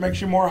do except makes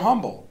you more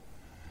humble?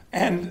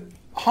 And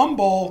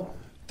humble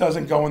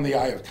doesn't go in the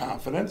eye of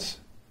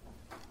confidence.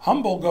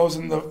 Humble goes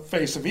in the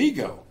face of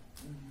ego.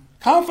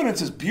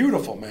 Confidence is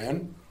beautiful,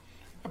 man.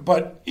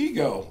 But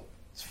ego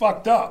is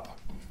fucked up.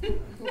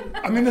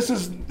 I mean, this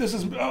is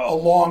a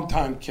long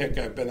time kick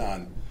I've been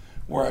on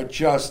where I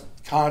just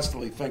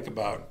constantly think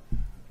about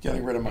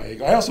getting rid of my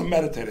ego. I also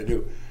meditate. I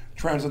do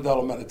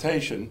transcendental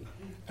meditation,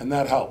 and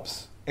that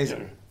helps.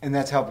 And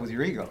that's helped with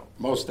your ego?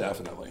 Most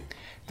definitely.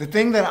 The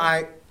thing that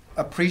I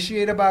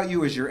appreciate about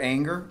you is your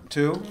anger,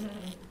 too.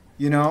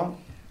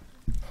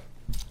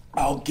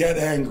 I'll get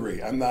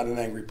angry. I'm not an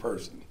angry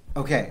person.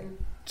 Okay.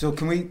 So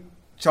can we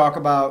talk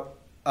about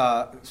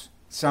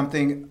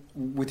something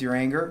with your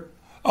anger?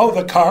 Oh,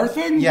 the car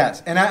thing?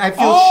 Yes, and I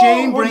feel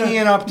shame bringing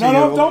it up to you.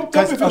 No, don't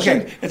feel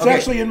shame. It's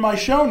actually in my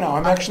show now.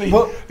 I'm actually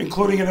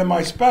including it in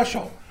my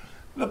special.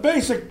 The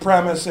basic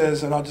premise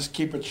is, and I'll just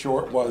keep it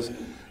short, was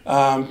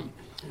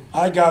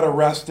I got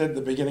arrested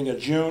the beginning of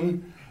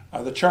June.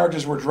 The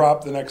charges were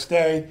dropped the next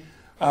day.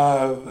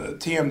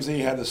 TMZ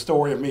had the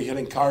story of me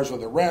hitting cars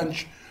with a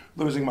wrench,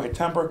 losing my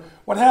temper.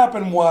 What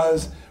happened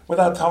was,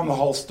 without telling the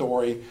whole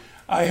story,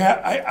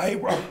 a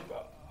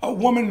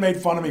woman made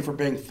fun of me for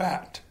being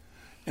fat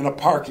in a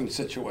parking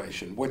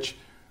situation, which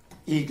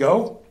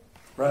ego,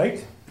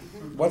 right?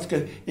 What's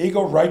good?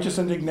 Ego, righteous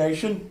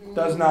indignation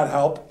does not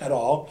help at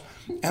all.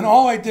 And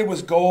all I did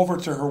was go over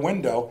to her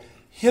window,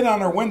 hit on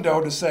her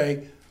window to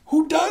say,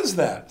 who does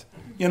that?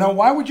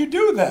 Why would you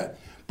do that?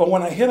 But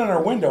when I hit on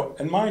her window,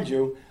 and mind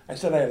you, I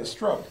said I had a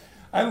stroke.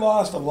 I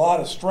lost a lot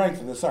of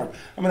strength in this arm.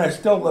 I mean, I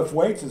still lift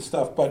weights and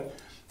stuff, but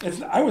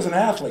I was an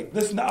athlete.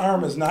 This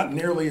arm is not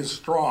nearly as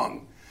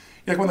strong.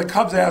 Like when the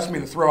Cubs asked me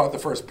to throw out the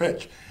first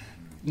pitch,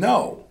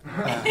 no.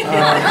 I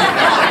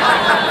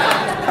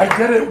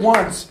did it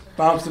once,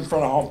 bounced in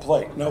front of home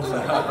plate. No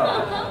thank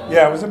you.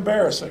 Yeah, it was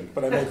embarrassing,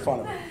 but I made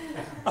fun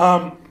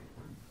of it.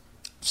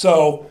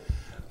 So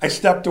I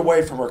stepped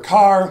away from her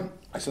car.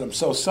 I said, I'm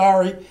so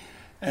sorry.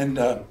 And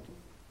I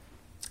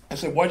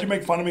said, why'd you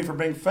make fun of me for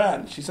being fat?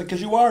 And she said,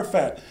 because you are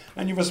fat.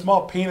 And you have a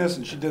small penis.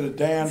 And she did a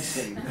dance.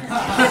 And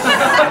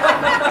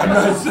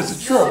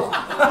it's true.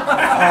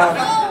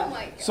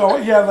 So,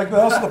 yeah,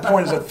 that's the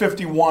point is at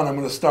 51, I'm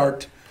going to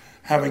start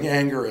having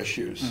anger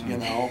issues,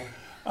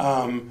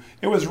 Mm-hmm.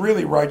 It was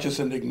really righteous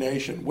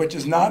indignation, which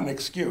is not an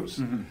excuse.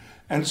 Mm-hmm.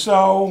 And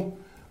so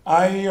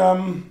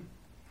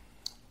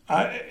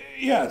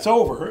it's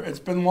over. It's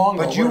been long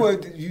but over.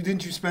 But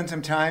didn't you spend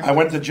some time? I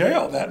went to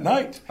jail that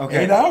night,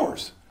 8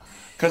 hours,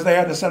 because they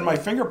had to send my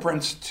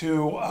fingerprints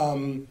to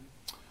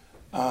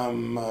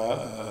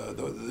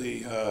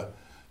the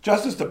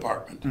Justice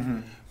Department, mm-hmm.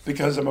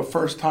 because I'm a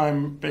first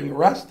time being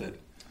arrested.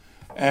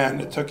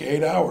 and it took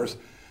 8 hours.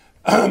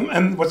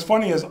 And what's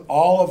funny is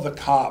all of the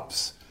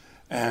cops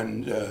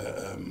and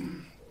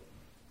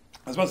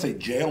I was about to say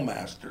jail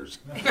masters.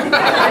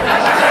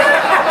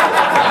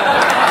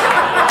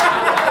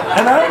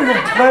 And I don't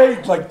even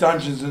play like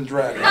Dungeons and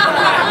Dragons.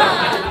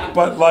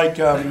 But like,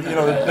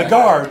 the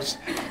guards,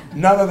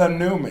 none of them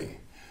knew me.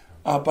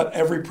 But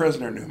every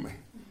prisoner knew me.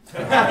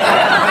 What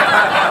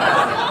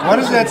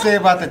does that say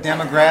about the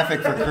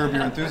demographic for Curb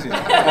Your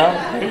Enthusiasm?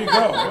 There you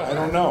go. I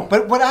don't know.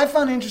 But what I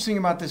found interesting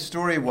about this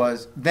story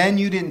was then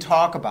you didn't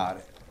talk about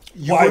it.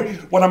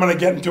 When I'm going to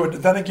get into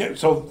it, then again,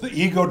 so the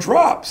ego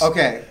drops.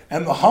 Okay.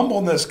 And the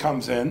humbleness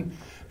comes in,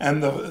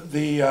 and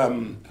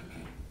the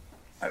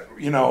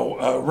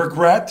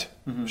regret,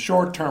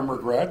 short-term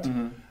regret.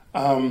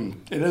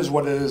 It is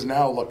what it is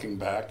now, looking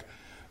back.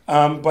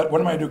 But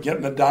what am I do? Get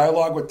in a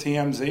dialogue with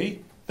TMZ?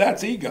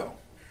 That's ego.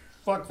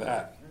 Fuck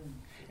that.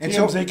 And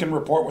TMZ can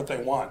report what they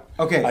want.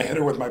 Okay. I hit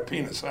her with my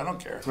penis. I don't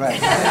care. Right.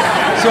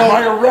 So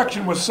my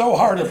erection was so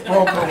hard it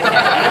broke her.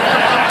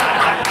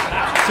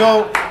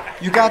 So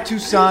you got 2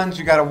 sons.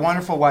 You got a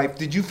wonderful wife.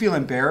 Did you feel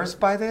embarrassed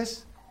by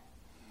this?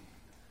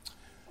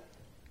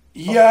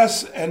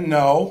 Yes and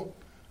no.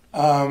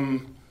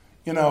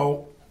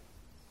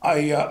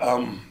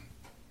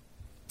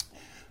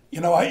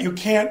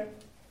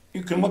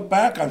 You can look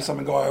back on something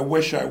and go, I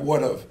wish I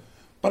would have,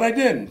 but I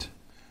didn't.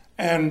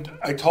 And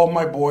I told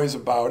my boys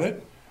about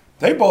it.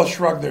 They both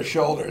shrugged their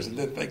shoulders and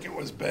didn't think it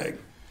was big.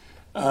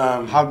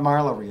 How'd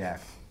Marla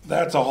react?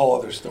 That's a whole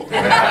other story.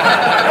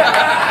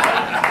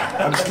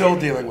 I'm still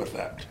dealing with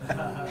that.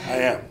 I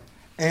am.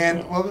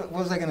 And what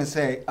was I going to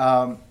say?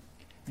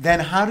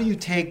 Then how do you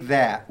take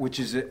that, which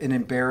is an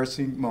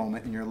embarrassing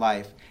moment in your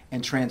life,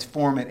 and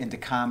transform it into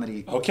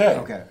comedy?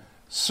 Okay.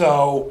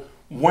 So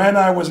when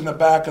I was in the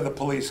back of the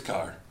police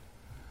car,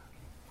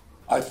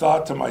 I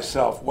thought to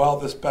myself, well,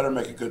 this better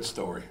make a good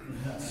story.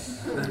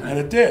 And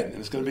it did. And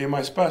it's going to be in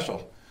my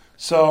special.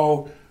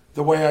 So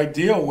the way I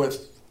deal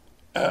with,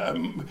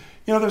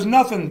 there's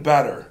nothing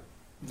better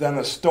than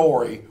a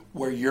story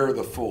where you're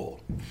the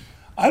fool.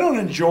 I don't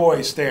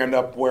enjoy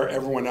stand-up where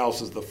everyone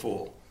else is the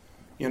fool.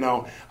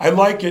 I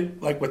like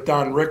it like with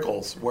Don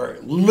Rickles, where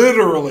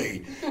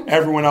literally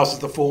everyone else is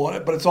the fool,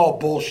 but it's all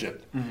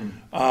bullshit.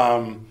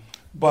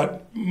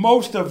 But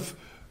most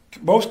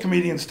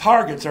comedians'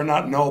 targets are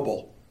not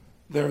noble.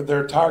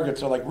 Their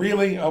targets are like,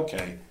 really?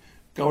 Okay,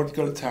 go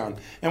to town.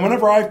 And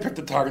whenever I've picked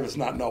a target that's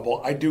not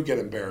noble, I do get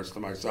embarrassed to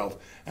myself,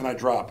 and I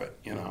drop it,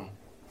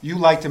 You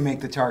like to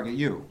make the target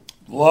you.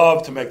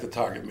 Love to make the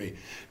target me.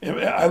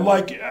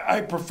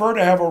 I prefer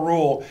to have a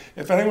rule.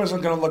 If anyone's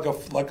going to look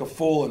like a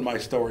fool in my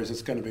stories,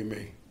 it's going to be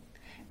me.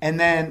 And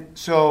then,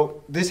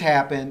 so this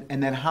happened,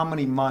 and then how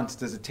many months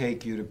does it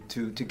take you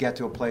to get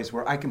to a place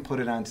where I can put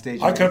it on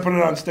stage? I could put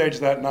it on stage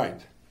that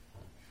night.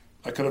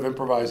 I could have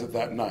improvised it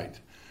that night.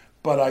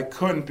 But I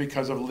couldn't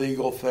because of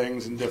legal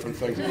things and different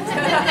things.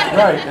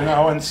 Right,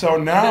 and so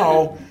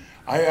now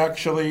I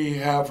actually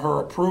have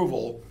her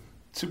approval.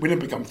 We didn't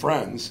become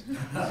friends,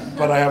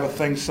 but I have a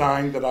thing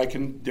signed that I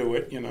can do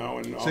it,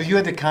 And so you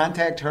had to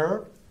contact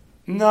her?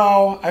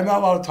 No, I'm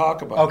not allowed to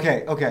talk about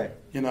it. Okay.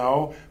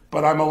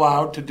 But I'm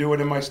allowed to do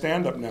it in my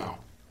stand-up now.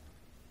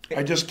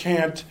 I just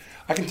can't.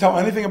 I can tell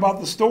anything about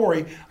the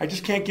story. I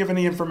just can't give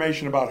any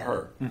information about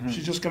her.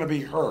 She's just going to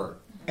be her.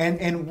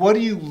 And what do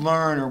you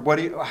learn, or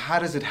how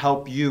does it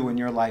help you in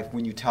your life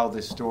when you tell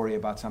this story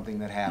about something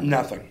that happened?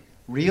 Nothing.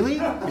 Really?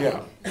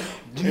 Yeah.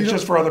 It's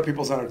just for other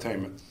people's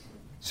entertainment.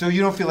 So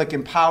you don't feel like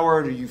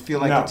empowered, or you feel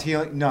like it's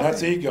healing? No,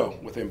 that's ego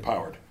with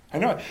empowered. I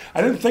know.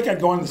 I didn't think I'd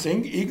go on this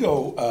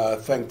ego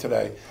thing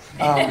today,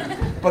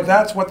 but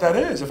that's what that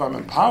is. If I'm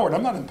empowered,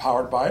 I'm not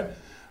empowered by it.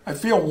 I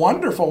feel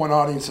wonderful when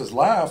audiences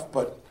laugh,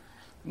 but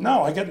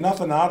no, I get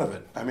nothing out of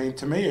it. I mean,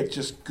 to me, it's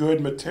just good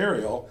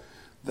material.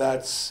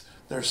 There's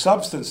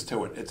substance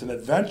to it. It's an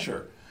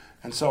adventure,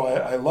 and so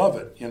I love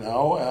it.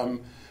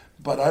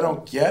 But I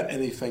don't get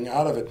anything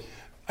out of it.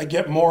 I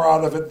get more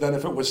out of it than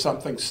if it was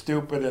something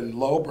stupid and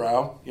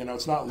lowbrow.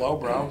 It's not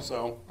lowbrow,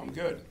 so I'm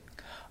good.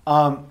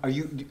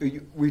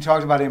 We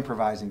talked about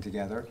improvising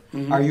together.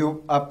 Are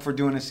you up for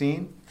doing a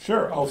scene?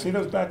 Sure.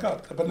 Alcino's back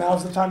up, but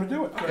now's the time to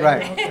do it.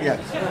 Right. Yes.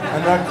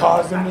 And that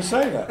caused him to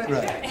say that.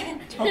 Right.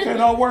 Okay,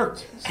 it all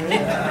worked. See?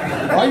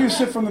 Why you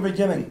sit from the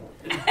beginning?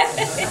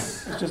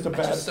 It's just a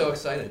bad. Just so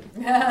excited.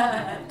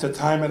 To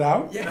time it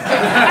out? Yeah.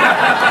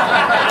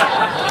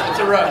 It's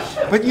a rush.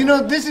 But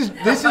this is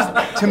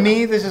to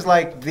me, this is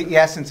like the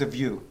essence of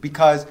you,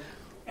 because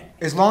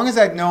as long as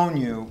I've known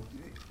you,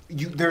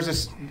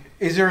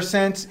 is there a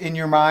sense in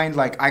your mind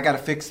like I got to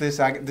fix this?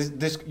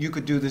 This you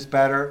could do this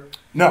better?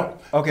 No.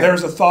 Okay.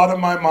 There's a thought in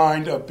my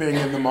mind of being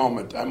in the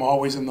moment. I'm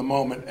always in the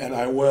moment, and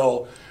I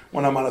will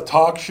when I'm on a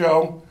talk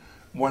show.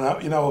 When I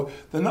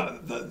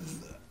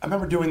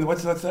remember doing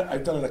what's that?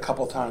 I've done it a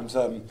couple times.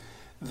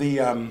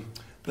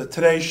 The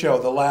Today Show,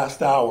 the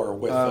last hour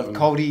with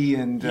Cody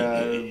and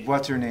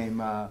what's her name?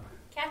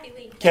 Kathy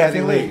Lee.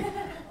 Kathy Lee.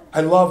 I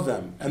love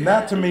them, and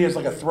that to me is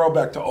like a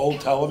throwback to old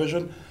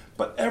television.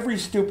 But every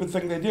stupid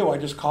thing they do, I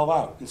just call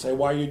out and say,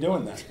 why are you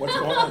doing that? What's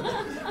going on?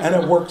 And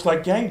it works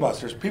like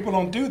gangbusters. People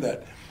don't do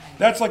that.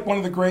 That's like one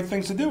of the great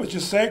things to do is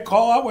just say,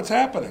 call out what's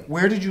happening.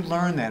 Where did you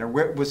learn that? Or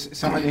where was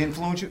someone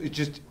influence you? It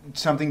just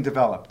something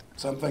developed?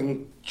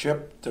 Something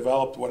Chip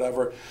developed,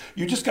 whatever.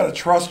 You just got to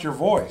trust your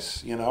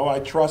voice. I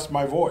trust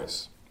my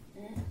voice.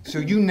 So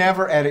you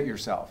never edit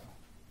yourself?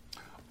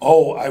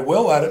 Oh, I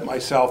will edit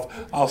myself.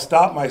 I'll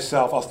stop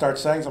myself. I'll start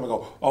saying something.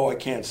 Go, oh, I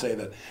can't say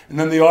that. And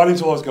then the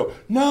audience will always go,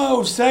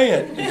 no, say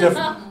it. As if,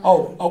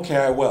 oh, okay,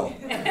 I will.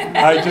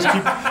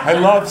 I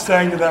love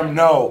saying to them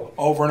no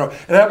over and over.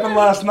 It happened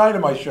last night in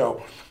my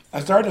show.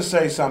 I started to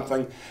say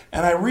something,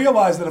 and I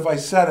realized that if I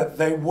said it,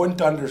 they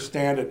wouldn't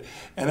understand it,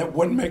 and it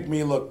wouldn't make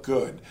me look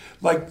good.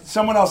 Like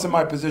someone else in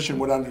my position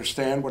would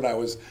understand what I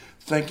was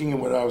thinking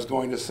and what I was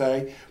going to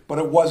say, but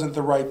it wasn't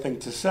the right thing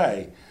to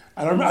say.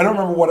 I don't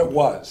remember what it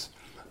was.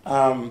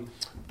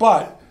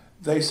 But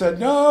they said,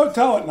 no,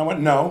 tell it. And I went,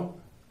 no.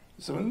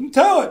 I said,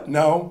 tell it,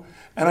 no.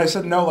 And I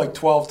said no like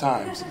 12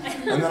 times.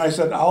 And then I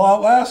said, I'll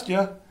outlast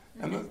you.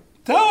 And then,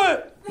 tell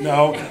it.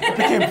 No. It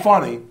became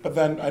funny, but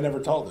then I never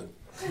told it.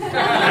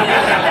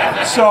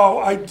 So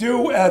I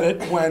do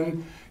edit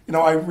when,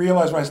 I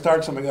realize when I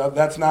start something,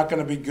 that's not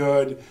going to be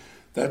good.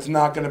 That's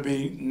not going to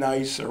be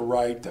nice or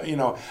right.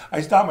 I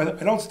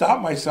don't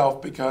stop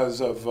myself because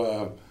of,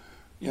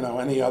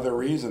 any other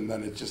reason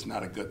than it's just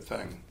not a good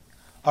thing.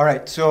 All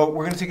right, so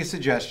we're going to take a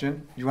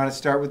suggestion. You want to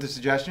start with the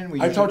suggestion?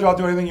 I told you I'll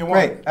do anything you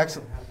want. Great,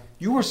 excellent.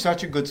 You were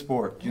such a good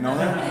sport. You know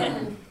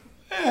that?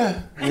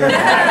 Yeah.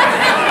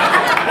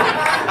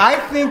 I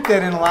think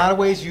that in a lot of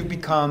ways you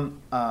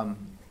become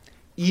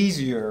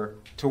easier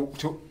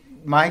to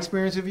my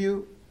experience of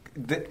you,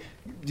 that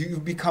you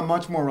become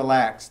much more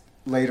relaxed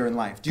later in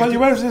life. But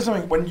you understand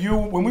something? When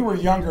we were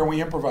younger and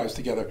we improvised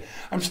together,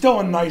 I'm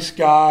still a nice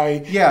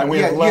guy. Yeah, and we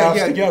have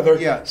laughs together.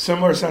 Yeah.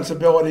 Similar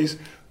sensibilities.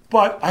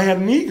 But I had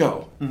an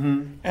ego,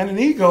 and an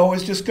ego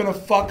is just going to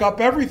fuck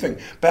up everything.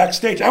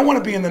 Backstage, I want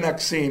to be in the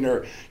next scene,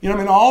 or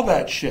all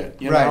that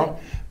shit. You know,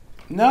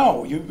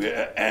 no,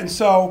 and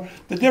so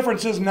the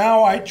difference is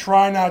now I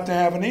try not to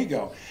have an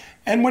ego.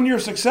 And when you're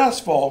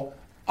successful,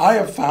 I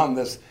have found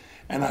this,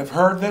 and I've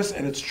heard this,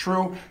 and it's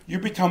true. You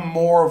become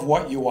more of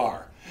what you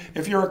are.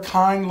 If you're a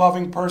kind,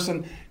 loving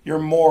person, you're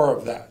more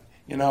of that.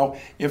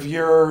 If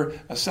you're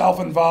a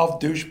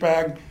self-involved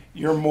douchebag,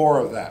 you're more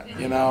of that.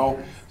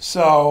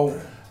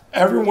 So.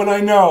 Everyone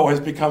I know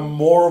has become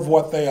more of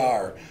what they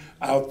are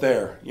out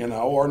there,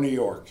 or New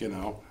York,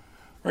 or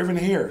even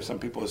here. Some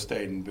people have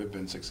stayed and have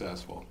been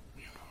successful.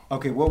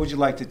 Okay, what would you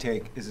like to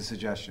take as a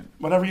suggestion?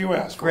 Whatever you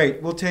ask for.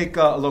 Great. We'll take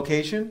a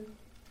location.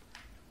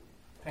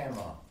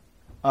 Panama.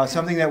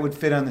 Something that would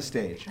fit on the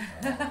stage.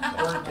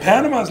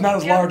 Panama is not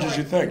as large as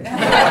you think. Because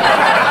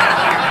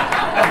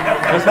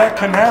that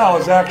canal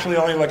is actually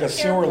only like a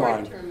sewer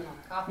line.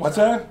 What's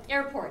that?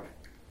 Airport.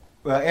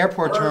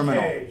 Airport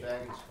terminal.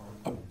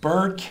 A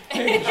bird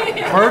cage?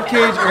 Bird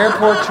cage,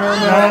 airport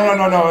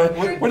terminal. No.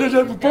 What is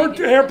it?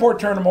 Airport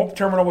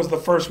terminal was the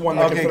first one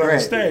that could fit on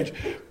the stage.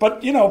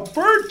 But,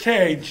 bird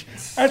cage,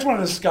 I just want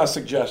to discuss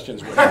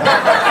suggestions with you.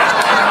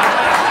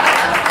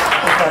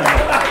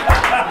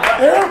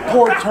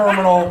 Airport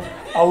terminal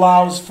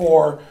allows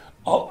for,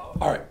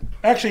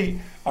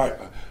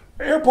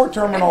 airport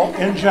terminal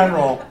in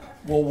general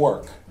will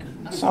work.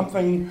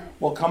 Something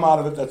will come out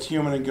of it that's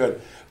human and good.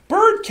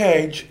 Bird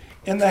cage,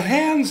 in the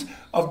hands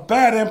of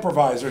bad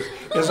improvisers,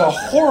 is a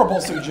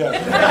horrible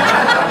suggestion.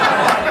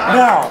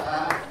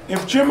 Now,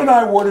 if Jim and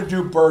I were to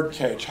do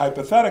Birdcage,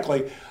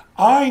 hypothetically,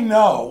 I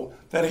know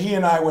that he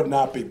and I would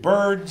not be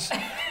birds,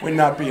 we'd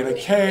not be in a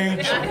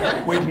cage,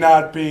 we'd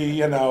not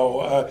be,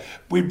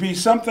 we'd be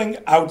something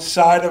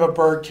outside of a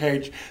bird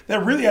cage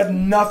that really had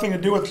nothing to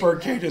do with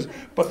bird cages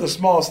but the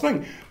smallest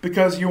thing,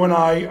 because you and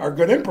I are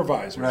good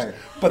improvisers. Right.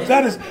 But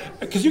that is,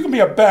 because you can be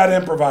a bad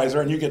improviser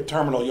and you get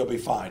terminal, you'll be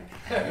fine.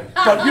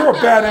 But you're a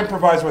bad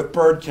improviser with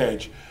bird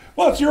cage.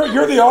 Well, it's you're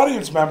the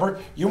audience member.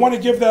 You want to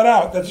give that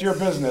out. That's your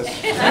business.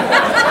 I'm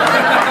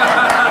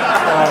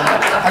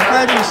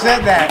glad you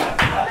said that.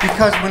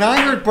 Because when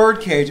I heard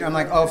birdcage, I'm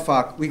like, oh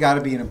fuck, we got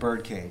to be in a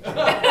birdcage.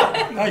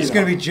 It's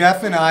going to be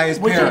Jeff and I as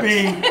parents.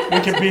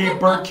 We could be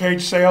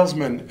birdcage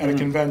salesmen at a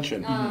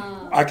convention.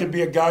 I could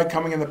be a guy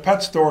coming in the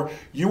pet store.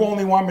 You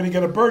only want me to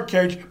get a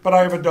birdcage, but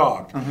I have a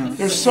dog.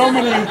 There's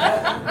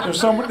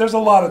a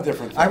lot of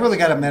different things. I really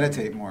got to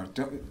meditate more,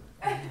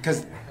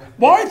 because.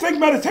 Well, I think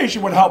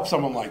meditation would help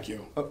someone like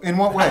you. In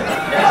what way?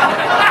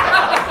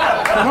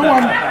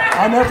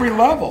 On every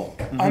level.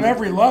 On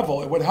every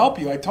level, it would help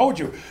you. I told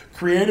you,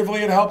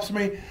 creatively it helps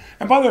me.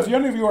 And by the way, if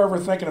any of you are ever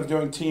thinking of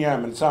doing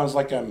TM, and it sounds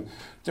like I'm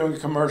doing a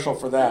commercial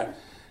for that,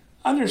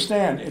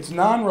 understand, it's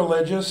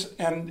non-religious,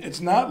 and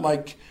it's not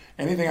like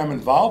anything I'm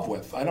involved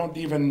with. I don't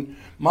even,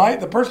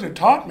 the person who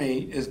taught me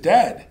is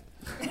dead.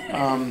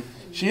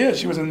 She is.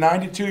 She was a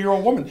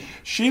 92-year-old woman.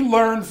 She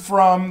learned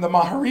from the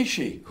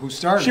Maharishi. Who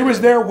started? She was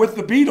there with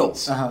the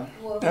Beatles.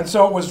 And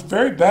so it was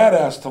very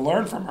badass to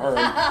learn from her.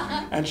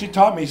 And she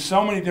taught me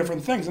so many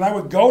different things. And I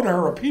would go to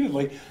her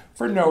repeatedly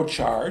for no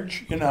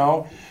charge,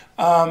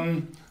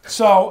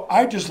 So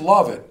I just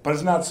love it, but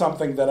it's not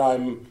something that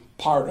I'm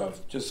part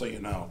of, just so you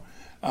know.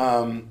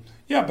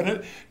 Yeah,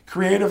 but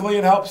creatively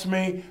it helps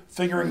me.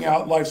 Figuring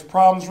out life's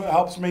problems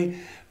helps me.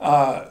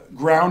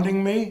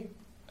 Grounding me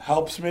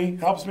helps me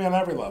on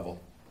every level.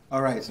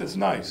 All right. It's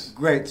nice.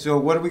 Great. So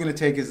what are we going to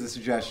take as the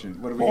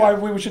suggestion? What do we Well,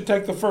 got? we should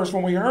take the first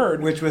one we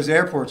heard. Which was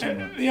airport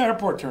terminal. The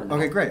airport terminal.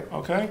 Okay, great.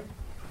 Okay.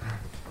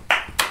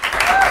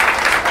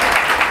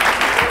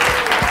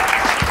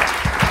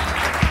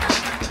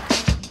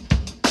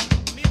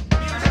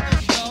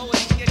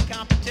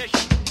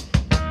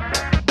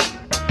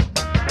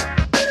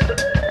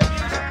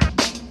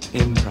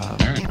 Improv.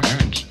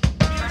 Nerds.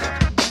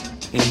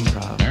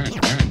 Improv.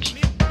 Nerds.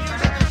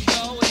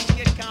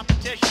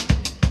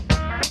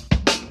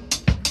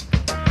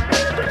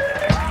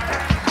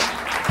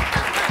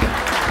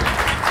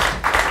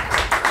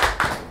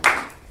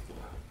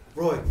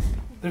 Roy.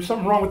 There's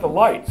something wrong with the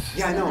lights.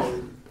 Yeah, I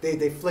know.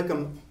 They flick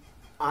them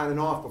on and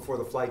off before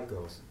the flight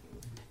goes.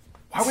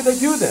 Why would they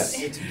do that?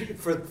 It's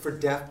for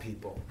deaf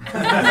people.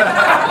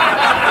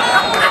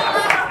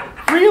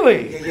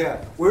 Really?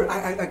 Yeah.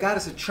 I got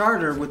us a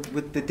charter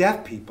with the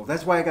deaf people.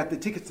 That's why I got the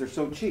tickets. They're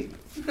so cheap.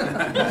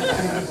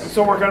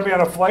 So we're going to be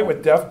on a flight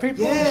with deaf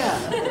people?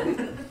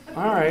 Yeah.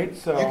 All right,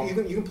 so...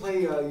 You can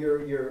play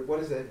your what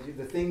is that?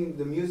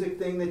 The music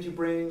thing that you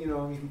bring. You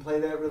can play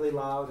that really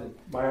loud and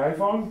My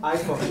iPhone?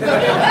 iPhone.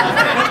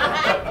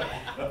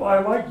 Well, I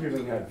like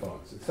using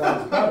headphones. It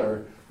sounds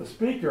better. The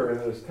speaker in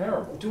it is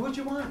terrible. Do what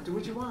you want. Do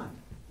what you want.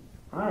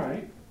 All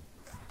right.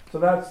 So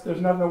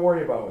there's nothing to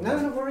worry about with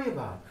Nothing that. to worry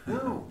about.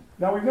 No.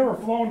 Now, we've never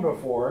flown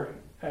before,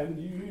 and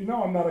you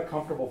know I'm not a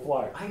comfortable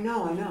flyer. I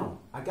know.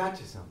 I got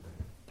you something.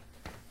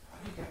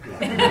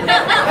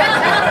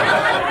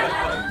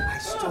 I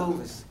stole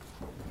this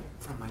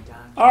from my dad.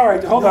 All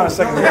right, hold on a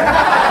second.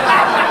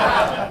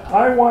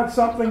 I want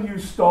something you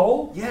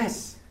stole?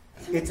 Yes.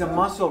 It's a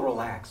muscle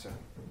relaxer.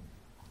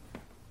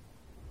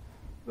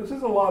 This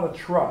is a lot of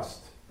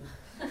trust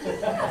for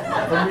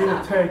me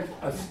to take.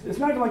 It's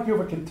not even like you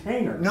have a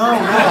container. No.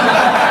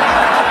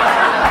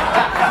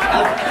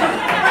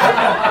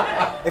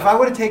 If I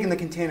would have taken the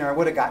container, I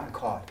would have gotten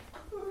caught.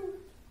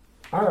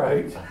 All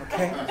right.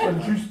 Okay? So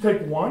did you just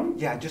take one?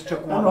 Yeah, I just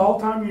took And one. the whole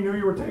time you knew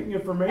you were taking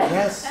it from me?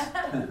 Yes.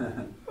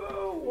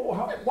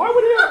 Why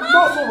would he have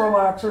muscle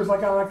relaxers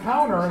like on a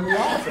counter in the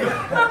office?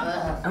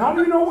 How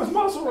do you know it was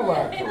muscle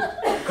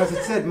relaxers? Because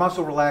it said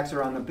muscle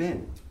relaxer on the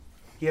bin.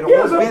 He had He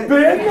has whole a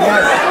bin?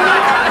 Yes.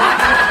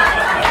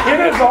 In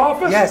his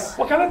office? Yes.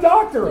 What kind of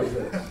doctor is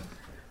this?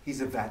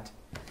 He's a vet.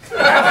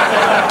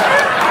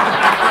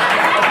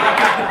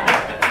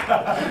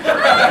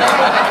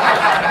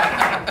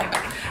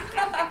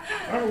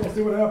 All right, we'll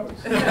see what happens.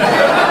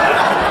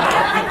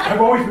 I've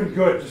always been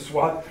good. Just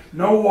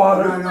no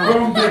water,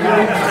 room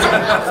digging.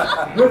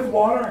 With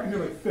water, I can do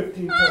like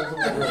 15 pills a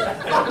day.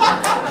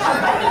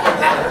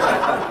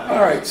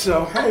 All right,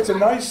 so hey, it's a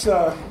nice.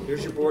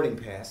 Here's your boarding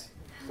pass.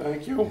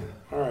 Thank you.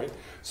 All right.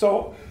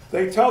 So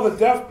they tell the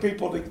deaf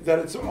people that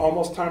it's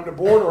almost time to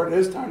board, or it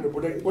is time to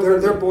board.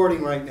 They're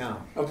boarding right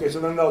now. Okay, so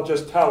then they'll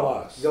just tell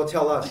us. They'll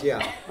tell us,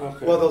 yeah.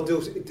 Okay. Well, they'll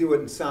do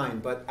it in sign,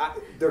 but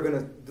they're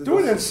gonna Do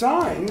it in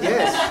sign?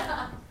 Yes.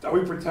 Are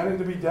we pretending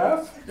to be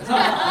deaf?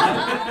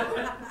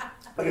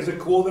 Like, is it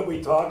cool that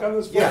we talk on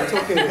this flight? Yeah, it's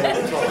okay to have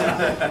it talk.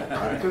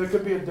 Because it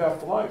could be a deaf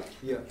flight.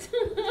 Yeah.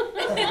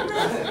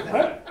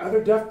 Are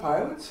there deaf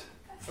pilots?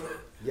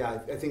 Yeah,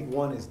 I think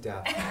one is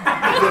deaf.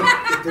 I think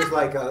if there's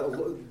like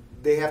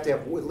they have to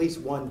have at least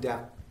one deaf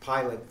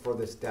pilot for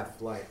this deaf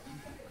flight.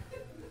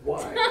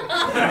 Why?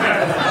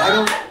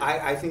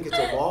 I think it's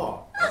a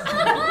law.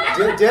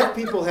 Deaf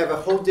people have a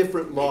whole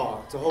different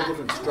law. It's a whole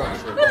different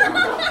structure.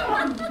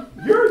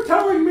 You're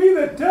telling me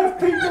that deaf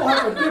people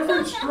have a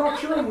different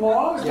structure and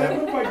laws? They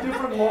live by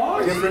different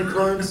laws? Different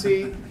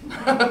currency.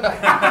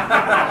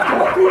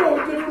 Deaf people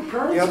have different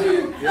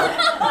currency? Yep.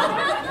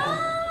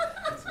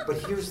 But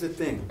here's the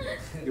thing.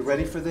 You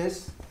ready for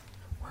this?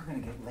 We're going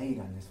to get laid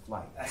on this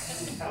flight.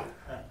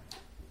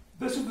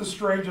 This is the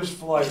strangest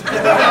flight.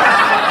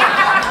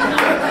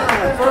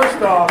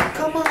 First off,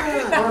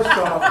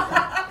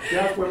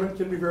 deaf women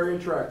can be very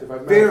attractive.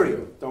 I've met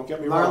you. Don't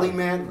get me wrong. Marley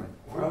Mandarin.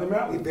 Marley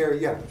Mandarin. Very,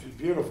 yeah. She's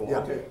beautiful. Yeah.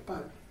 Okay,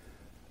 but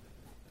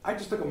I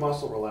just took a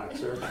muscle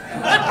relaxer,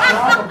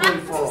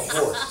 probably for a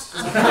horse.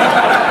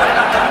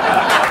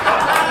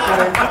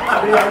 Okay,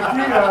 the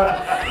idea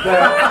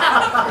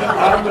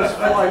that on this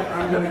flight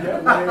I'm going to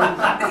get laid, I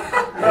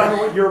don't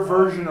know what your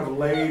version of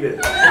laid is.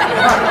 Will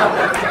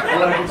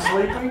I be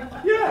sleeping?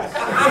 Yes.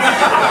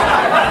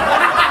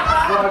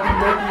 Will I be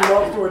making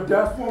love to a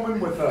deaf woman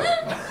with a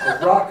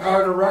rock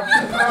hard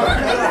erection?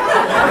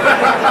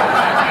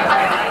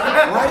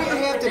 Why do you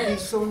have to be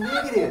so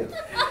negative?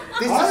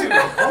 This is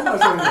I'm not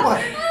saying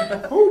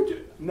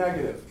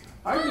negative.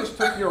 I just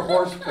took your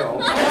horse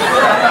pill.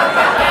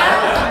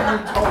 You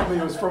told me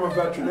it was from a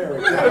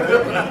veterinarian.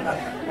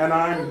 And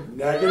I'm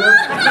negative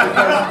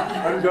because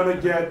I'm going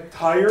to get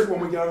tired when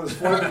we get on this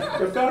flight.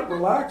 If that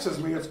relaxes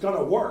me, it's going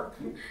to work,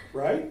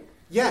 right?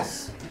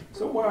 Yes.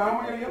 So how am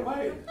I going to get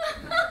laid?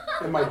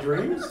 In my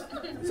dreams?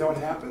 Is that what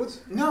happens?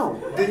 No.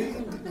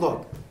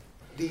 Look,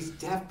 these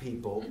deaf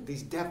people,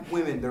 these deaf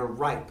women, they're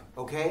ripe,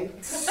 okay?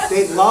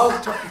 They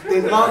love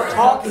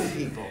talking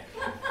people.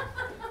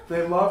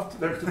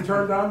 They're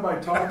turned on by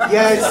talking?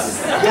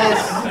 Yes.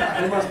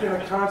 They must be in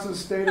a constant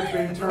state of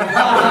being turned on.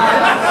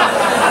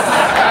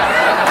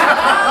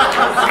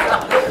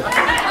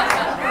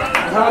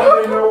 How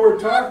do they know we're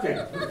talking?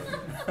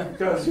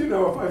 Because, if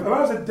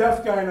I was a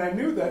deaf guy and I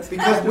knew that,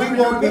 because we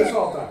won't be this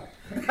all time.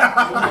 No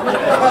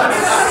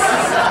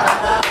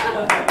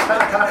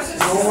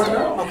one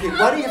knows. Okay,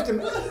 what do you have to...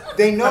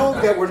 They know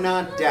that we're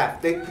not deaf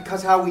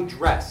because how we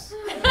dress.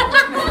 And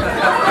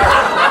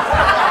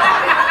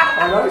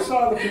I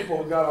saw the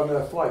people who got on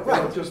that flight. They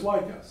looked just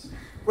like us.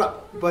 Right,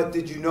 but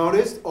did you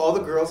notice all the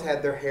girls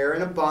had their hair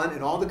in a bun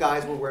and all the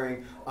guys were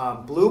wearing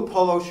blue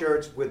polo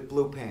shirts with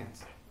blue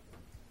pants?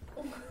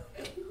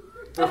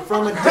 They're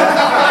from a deaf...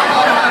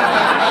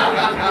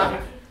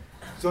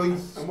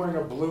 I'm wearing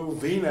a blue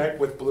V-neck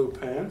with blue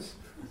pants,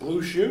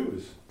 blue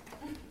shoes.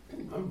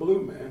 I'm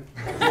blue, man.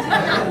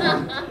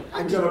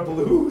 I've got a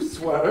blue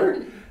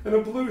sweater and a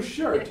blue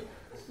shirt.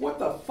 What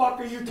the fuck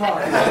are you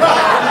talking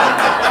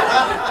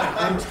about?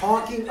 I'm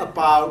talking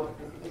about...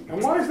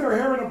 And why is their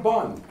hair in a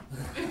bun?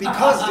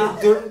 Because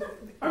they're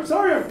I'm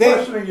sorry I'm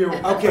questioning you.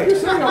 Okay. You're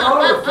saying a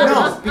lot of things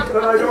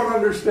that I don't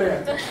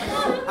understand.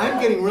 I'm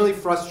getting really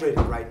frustrated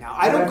right now.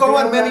 I don't go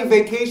on many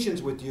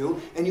vacations with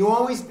you, and you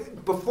always,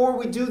 before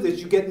we do this,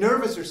 you get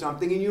nervous or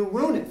something, and you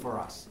ruin it for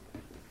us.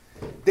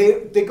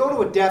 They go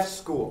to a deaf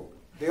school.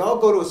 They all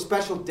go to a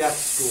special deaf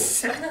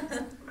school.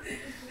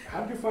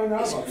 How did you find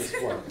out about this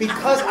one?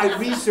 Because I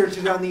researched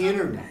it on the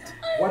internet.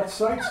 What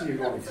sites are you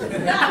going to?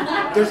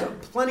 There's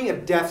plenty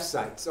of deaf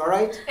sites, all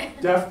right?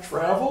 Deaf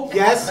Travel?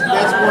 Yes,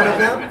 that's one of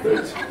them.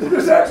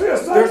 There's actually a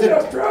site,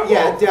 Deaf Travel?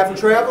 Yeah, Deaf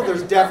Travel.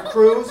 There's Deaf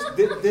Cruise.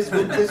 This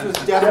was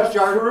Deaf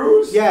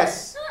Cruise?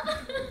 Yes.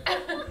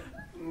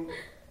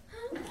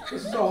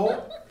 This is a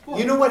whole...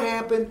 You know what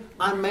happened?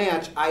 On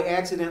Match, I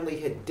accidentally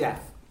hit deaf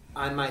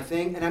on my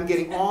thing, and I'm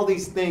getting all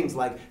these things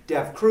like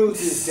deaf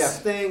cruises,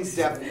 deaf things,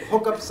 deaf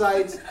hookup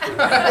sites.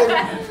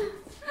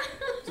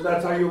 So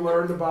that's how you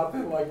learned about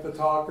the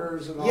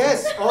talkers and all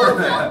Yes, that? all of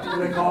them. Do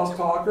they call us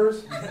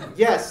talkers?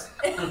 Yes.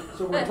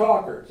 So we're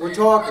talkers. We're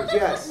talkers,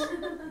 yes.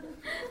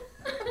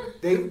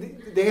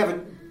 They have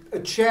a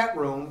chat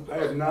room. I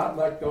have not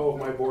let go of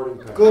my boarding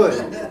pass.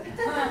 Good.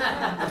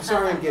 I'm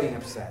sorry I'm getting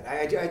upset.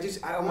 I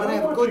want to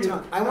have a good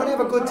time. I want to have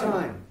a good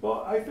time.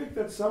 Well, I think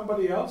that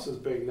somebody else is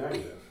being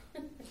negative.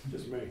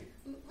 Just me.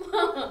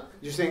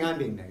 You're saying I'm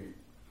being negative.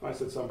 I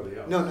said somebody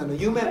else. No.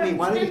 You meant me.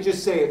 Why don't you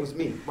just say it was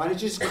me? Why don't you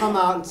just come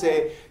out and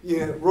say,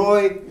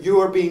 Roy,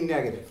 you are being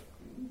negative.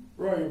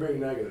 Roy, you're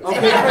being negative. Okay,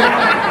 great.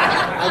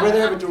 I'd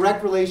rather have a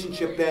direct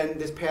relationship than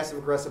this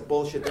passive-aggressive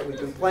bullshit that we've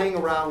been playing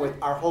around with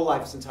our whole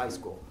life since high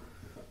school.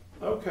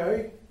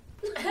 Okay.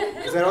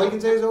 Is that all you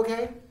can say is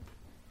okay?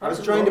 I was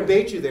trying to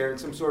bait you there in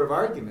some sort of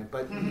argument,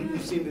 but you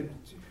seem to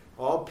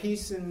all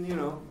peace and,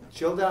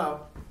 chilled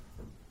out.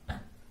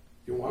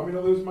 You want me to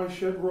lose my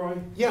shit, Roy?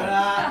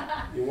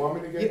 Yeah. You want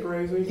me to get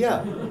crazy?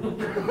 Yeah.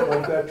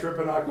 Like that trip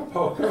in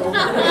Acapulco?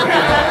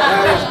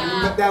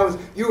 that was,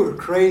 you were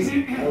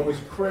crazy. That was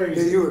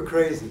crazy. Yeah, you were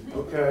crazy.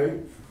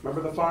 Okay.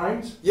 Remember the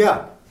fines?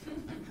 Yeah.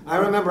 I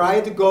remember I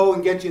had to go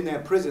and get you in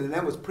that prison, and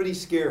that was pretty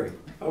scary.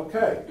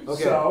 Okay.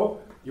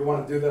 So, you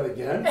want to do that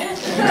again?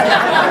 That's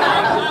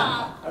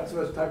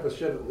the type of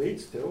shit it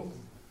leads to. Well,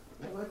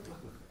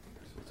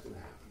 here's what's going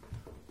to happen.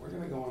 We're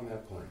going to go on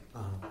that plane.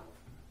 Uh-huh.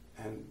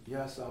 And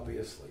yes, I'll be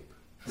asleep.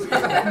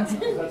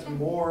 That's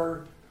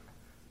more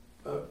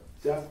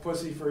deaf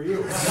pussy for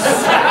you. So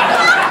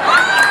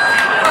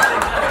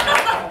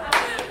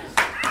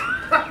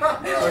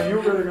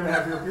you're really going to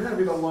have you're going to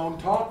be the lone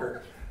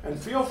talker. And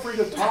feel free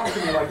to talk to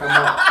me like I'm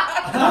not.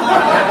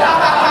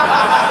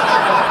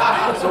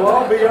 So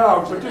I'll be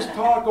out, but just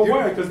talk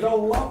away, because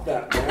they'll love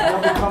that, man.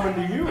 They'll be coming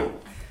to you.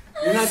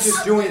 You're not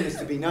just doing this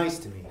to be nice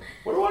to me.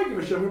 What do I give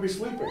a shit? I'm going to be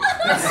sleeping.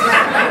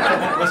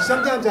 Well,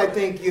 sometimes I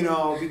think,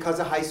 because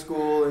of high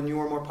school and you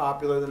were more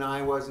popular than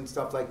I was and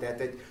stuff like that,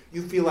 that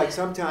you feel like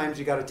sometimes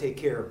you got to take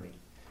care of me.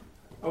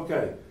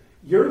 Okay.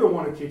 You're the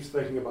one who keeps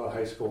thinking about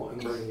high school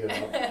and bringing it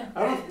up.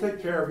 I don't have to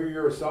take care of you.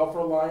 You're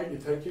self-reliant. You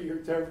take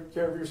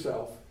care of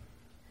yourself.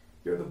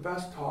 You're the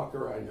best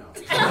talker I know.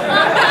 Because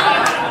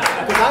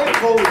I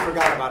totally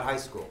forgot about high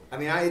school. I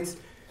mean, it's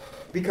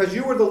because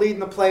you were the lead in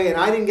the play, and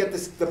I didn't get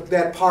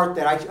that part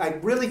that I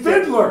really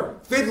think...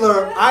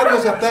 Fiddler, I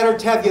was a better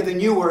Tevye than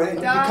you were, and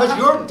because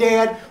your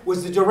dad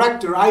was the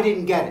director, I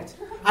didn't get it.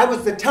 I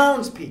was the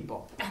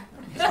townspeople.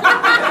 Do you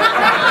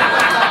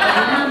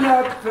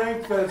not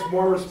think that it's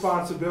more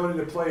responsibility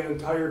to play an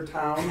entire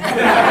town than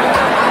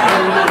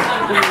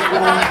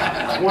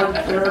one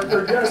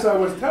character? Yes, I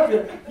was telling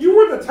you. You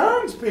were the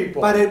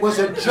townspeople. But it was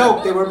a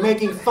joke. They were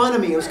making fun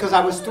of me. It was because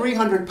I was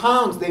 300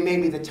 pounds they made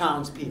me the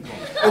townspeople.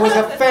 It was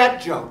a fat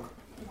joke.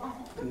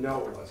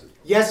 No, it wasn't.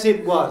 Yes,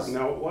 it was.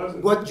 No, it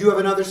wasn't. What, do you have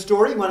another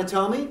story you want to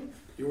tell me?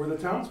 You were the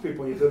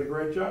townspeople, and you did a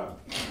great job.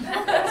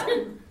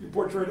 You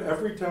portrayed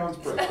every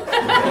townsperson.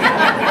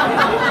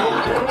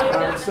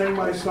 I would sing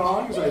my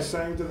songs, I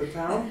sang to the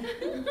town.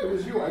 It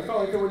was you. I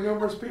felt like there were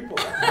numerous people.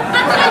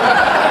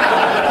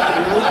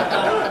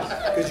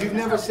 Because you've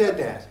never said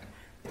that.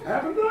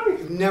 Haven't I?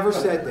 You've never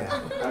said that.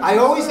 I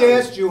always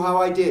asked you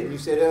how I did, and you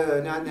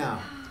said, not now.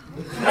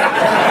 I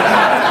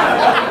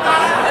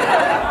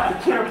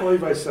can't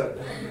believe I said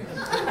that.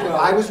 Well,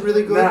 I was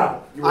really good.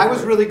 Now, I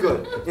was really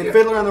good. In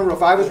Fiddler on the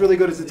Roof, I was really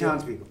good as the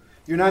townspeople.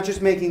 You're not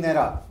just making that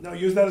up. No,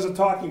 use that as a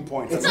talking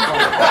point. It's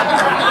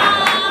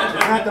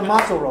not the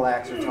muscle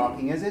relaxer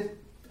talking, is it?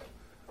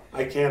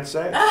 I can't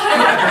say it.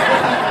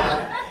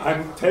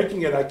 I'm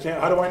taking it. I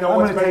can't. How do I know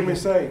what's making me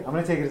say? I'm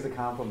going to take it as a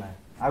compliment.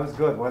 I was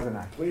good, wasn't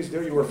I? Please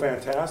do. You were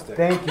fantastic.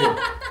 Thank you.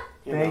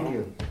 You Thank know?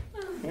 you.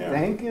 Yeah.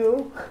 Thank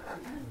you.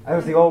 I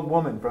was the old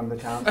woman from the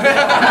town.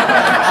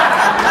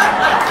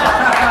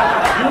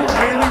 You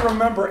really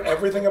remember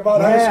everything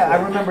about high school? Yeah,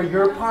 I remember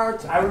your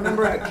parts. I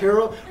remember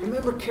Carol.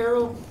 Remember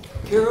Carol?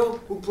 Carol,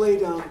 who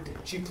played,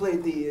 she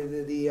played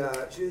the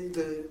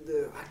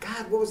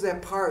God, what was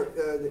that part?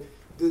 The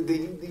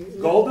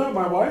Golda,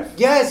 my wife?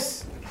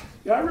 Yes!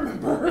 Yeah, I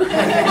remember.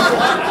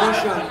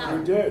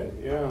 You did,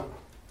 yeah.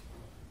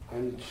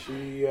 And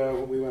she,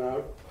 we went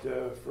out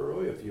for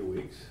really a few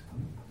weeks.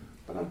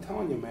 But I'm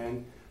telling you,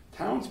 man,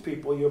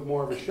 townspeople, you have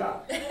more of a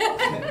shot.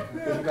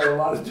 Because you've got a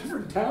lot of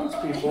different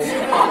townspeople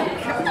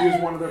who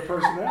use one of their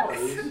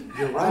personalities.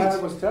 You're right.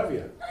 That was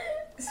Tevye.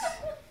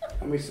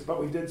 And but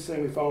we did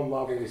sing, we fell in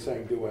love and we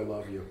sang Do I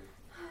Love You.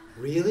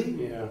 Really?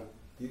 Yeah.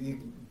 Did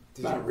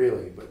Not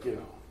really, but you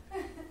know,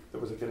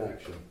 there was a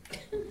connection.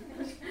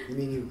 You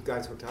mean you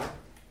guys hooked up?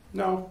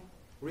 No.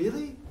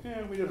 Really?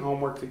 Yeah, we did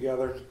homework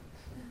together.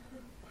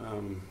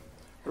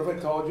 What if I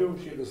told you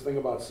she had this thing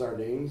about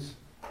sardines?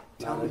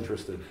 Not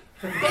interested.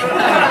 She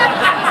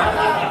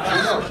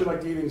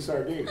liked eating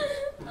sardines.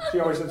 She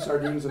always had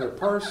sardines in her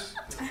purse,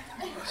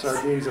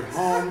 sardines at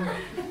home,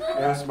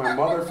 asked my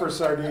mother for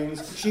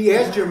sardines. She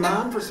asked your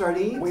mom for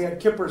sardines? We had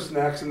kipper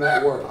snacks and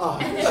that worked. Oh,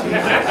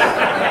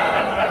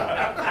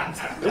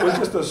 It was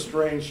just a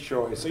strange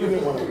choice, so you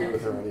didn't want to be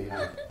with her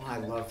anyhow. I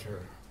loved her.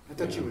 I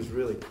thought she was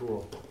really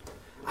cool.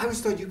 I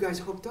always thought you guys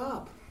hooked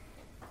up.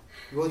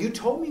 Well, you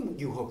told me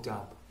you hooked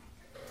up.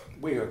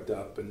 We hooked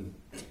up and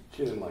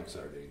she didn't like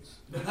sardines.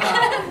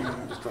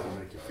 I'm just trying to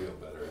make you feel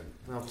better.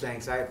 Well,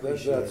 thanks. I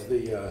appreciate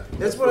it.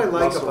 That's what I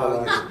like muscle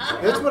about you.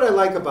 relaxer. That's what I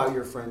like about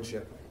your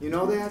friendship. You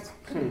know that?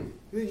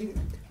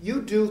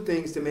 You do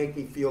things to make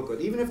me feel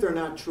good, even if they're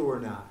not true or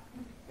not.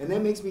 And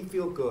that makes me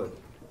feel good.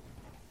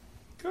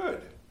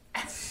 Good.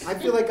 I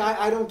feel like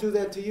I don't do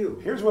that to you.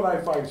 Here's what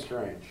I find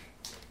strange.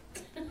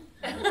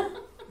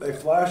 They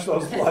flash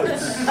those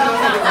lights.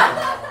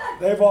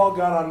 They've all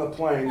got on the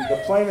plane.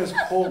 The plane is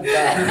pulled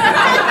back.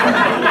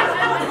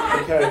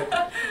 Okay.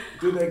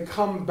 Do they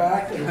come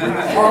back and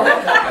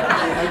repark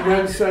and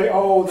then say,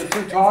 oh, the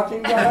two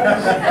talking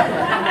guys?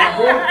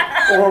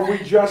 Or we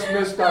just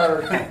missed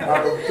our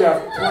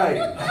deaf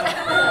plane?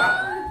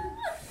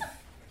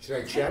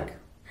 Should I check?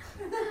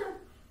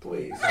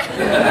 Please.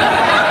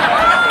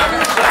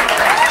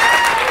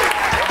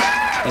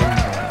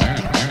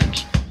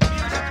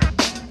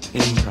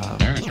 Improv.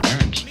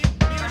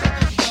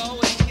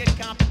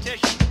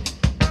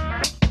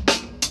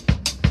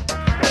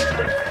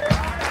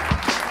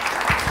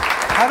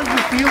 How did you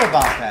feel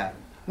about that?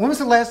 When was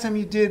the last time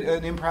you did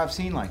an improv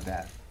scene like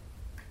that?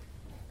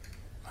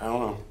 I don't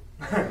know.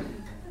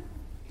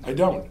 I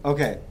don't.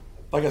 Okay.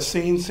 Like a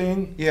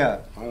scene? Yeah.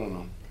 I don't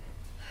know.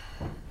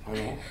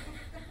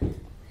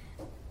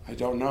 I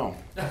don't know.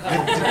 Did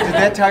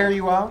that tire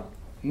you out?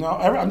 No,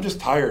 I'm just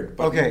tired.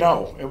 But Okay.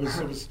 no, it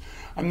was.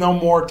 I'm no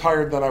more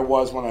tired than I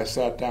was when I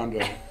sat down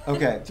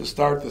Okay. to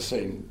start the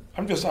scene.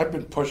 I've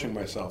been pushing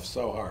myself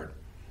so hard.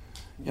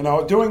 You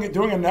know, doing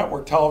a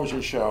network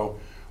television show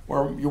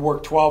where you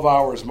work 12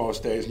 hours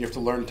most days and you have to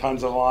learn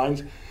tons of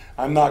lines.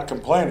 I'm not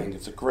complaining.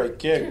 It's a great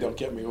gig. Don't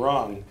get me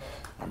wrong.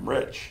 I'm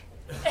rich.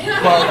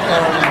 But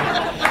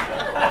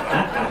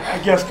I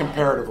guess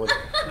comparatively,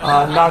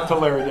 not to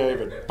Larry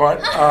David,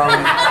 but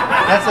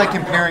That's like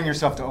comparing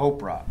yourself to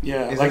Oprah.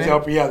 yeah, isn't like it?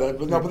 Oprah. Yeah,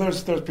 but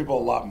there's people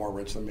a lot more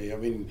rich than me. I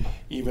mean,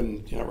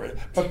 even right.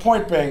 But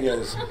point being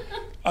is,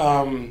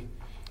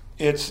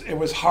 it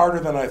was harder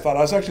than I thought.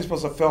 I was actually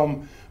supposed to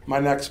film my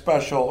next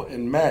special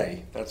in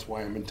May. That's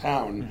why I'm in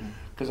town,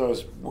 because I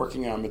was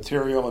working on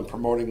material and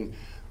promoting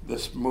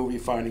this movie,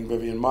 Finding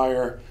Vivian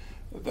Meyer,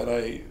 that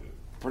I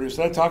produced.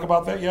 Did I talk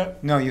about that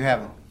yet? No, you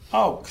haven't.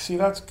 Oh, see,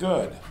 that's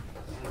good.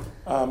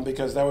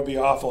 Because that would be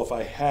awful if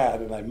I had,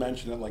 and I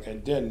mentioned it like I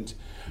didn't.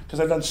 Because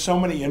I've done so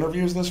many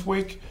interviews this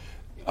week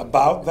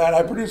about that.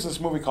 I produced this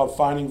movie called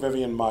Finding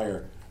Vivian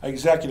Meyer. I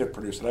executive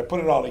produced it. I put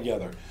it all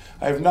together.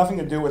 I have nothing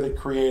to do with it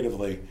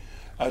creatively.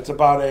 It's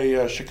about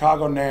a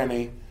Chicago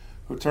nanny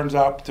who turns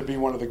out to be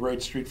one of the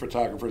great street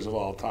photographers of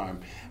all time.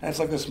 And it's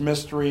like this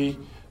mystery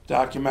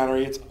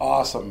documentary. It's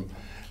awesome.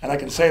 And I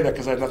can say that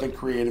because I have nothing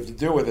creative to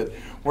do with it.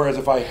 Whereas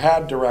if I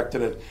had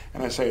directed it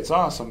and I say it's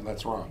awesome,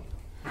 that's wrong.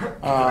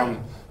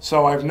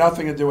 So I have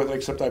nothing to do with it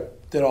except I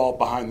did all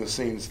behind the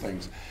scenes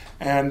things.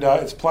 And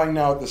it's playing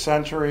now at the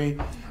Century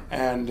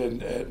and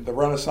in the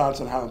Renaissance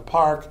in Highland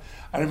Park.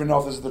 I don't even know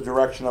if this is the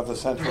direction of the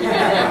Century or the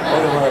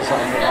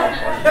Renaissance in Highland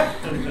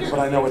Park, but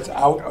I know it's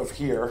out of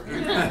here.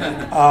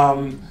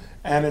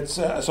 And it's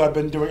so I'm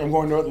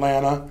going to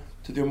Atlanta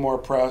to do more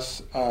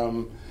press.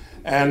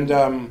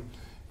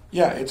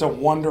 Yeah, it's a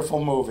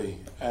wonderful movie,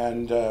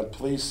 and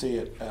please see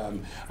it.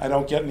 I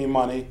don't get any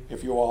money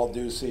if you all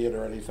do see it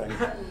or anything.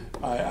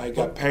 I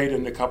got paid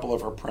in a couple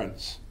of her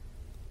prints.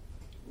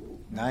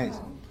 Nice.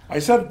 I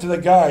said to the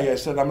guy, I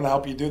said, I'm going to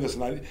help you do this,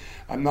 and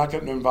I'm not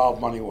getting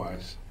involved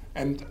money-wise.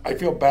 And I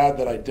feel bad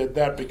that I did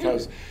that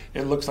because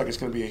it looks like it's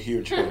going to be a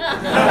huge hit.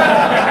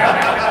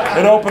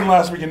 It opened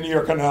last week in New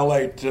York and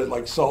LA to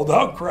like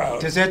sold-out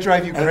crowds. Does that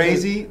drive you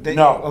crazy?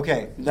 No.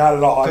 Okay. Not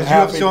at all.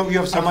 Because you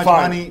have so much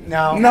fine. money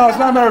now. No, it's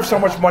not a matter of so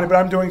much money, but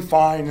I'm doing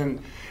fine,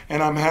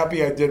 and I'm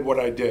happy I did what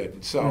I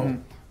did. So,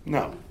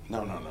 no.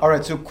 All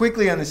right, so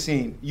quickly on the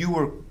scene, you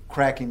were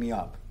cracking me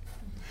up.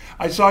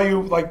 I saw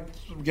you like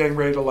getting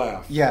ready to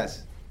laugh.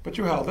 Yes. But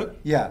you held it.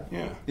 Yeah.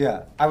 Yeah.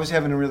 Yeah. I was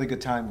having a really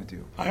good time with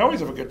you. I always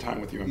have a good time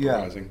with you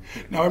improvising.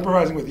 Yeah. Now,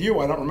 improvising with you,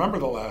 I don't remember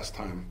the last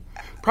time.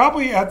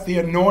 Probably at the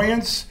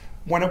Annoyance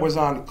when it was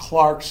on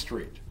Clark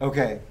Street.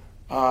 Okay.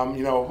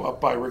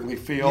 Up by Wrigley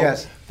Field.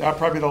 Yes. That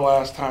probably the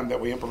last time that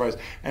we improvised.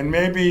 And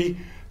maybe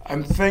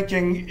I'm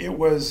thinking it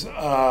was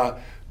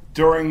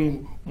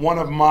during one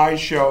of my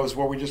shows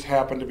where we just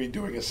happened to be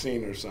doing a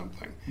scene or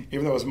something,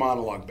 even though it was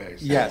monologue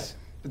based. Yes.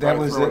 That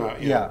was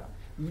it. Yeah.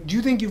 Do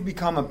you think you've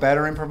become a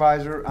better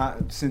improviser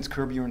since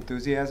Curb Your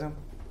Enthusiasm?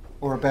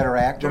 Or a better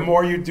actor? The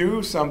more you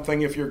do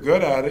something, if you're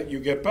good at it, you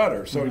get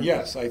better. So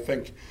yes, I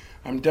think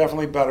I'm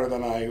definitely better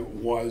than I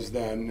was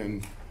then,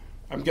 and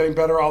I'm getting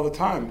better all the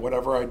time,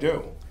 whatever I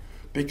do.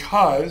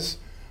 Because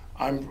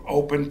I'm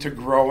open to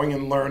growing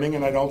and learning,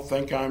 and I don't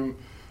think I'm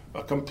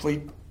a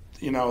complete,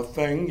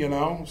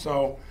 thing,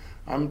 So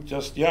I'm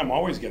just, I'm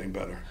always getting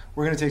better.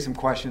 We're going to take some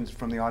questions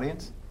from the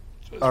audience.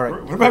 All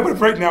right. What about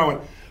right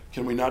now?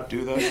 Can we not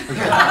do that?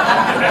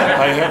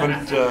 I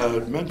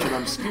haven't mentioned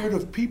I'm scared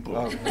of people.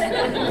 Oh. All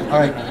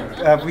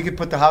right. We could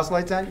put the house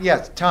lights on?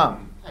 Yes.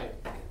 Tom.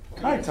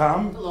 Hi,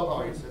 Tom. Hello, how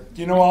are you, sir?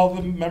 Do you know all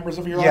the members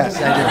of your audience?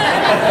 Yes,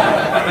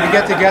 I do. We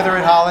get together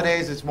at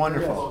holidays. It's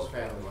wonderful. Close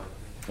family.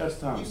 That's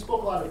Tom. You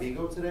spoke a lot of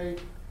ego today.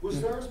 Was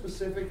there a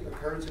specific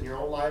occurrence in your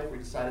own life where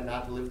you decided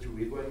not to live through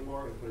ego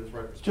anymore and put it in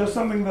right perspective? Just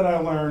something that I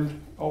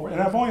learned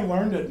and I've only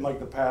learned it in like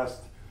the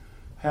past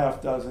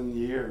half dozen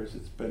years.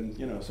 It's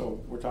been,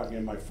 so we're talking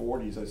in my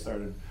 40s, I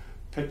started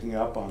picking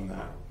up on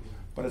that.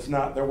 But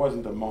there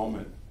wasn't a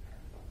moment.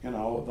 The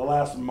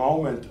last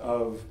moment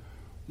of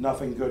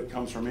nothing good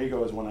comes from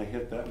ego is when I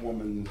hit that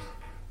woman's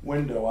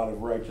window out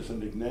of righteous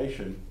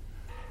indignation.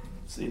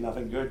 See,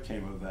 nothing good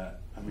came of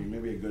that. I mean,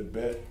 maybe a good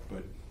bit,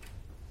 but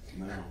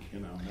no,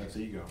 that's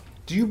ego.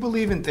 Do you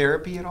believe in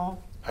therapy at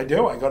all? I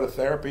do. I go to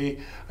therapy.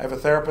 I have a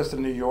therapist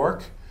in New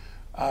York.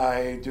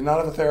 I do not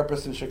have a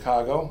therapist in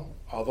Chicago,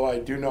 although I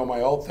do know my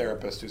old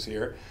therapist who's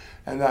here.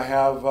 And I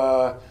have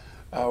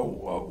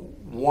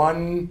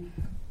one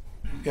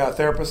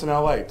therapist in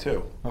LA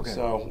too. Okay.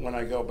 So when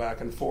I go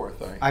back and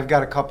forth, I've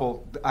got a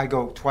couple. I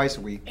go twice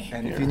a week,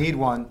 and if you need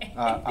one,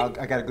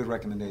 I got a good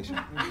recommendation.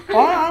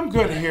 I'm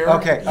good here.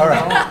 Okay, all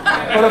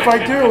right. But if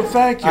I do,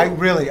 thank you.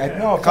 I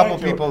know a couple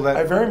people that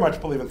I very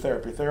much believe in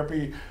therapy.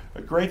 Therapy,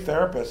 a great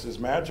therapist is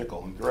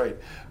magical and great.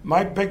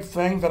 My big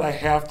thing that I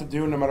have to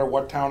do, no matter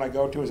what town I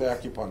go to, is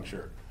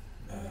acupuncture.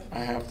 I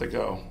have to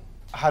go.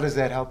 How does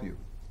that help you?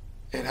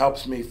 It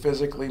helps me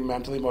physically,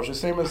 mentally, emotionally.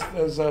 Same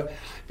as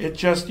it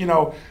just,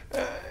 no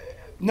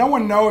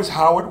one knows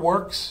how it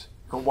works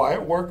or why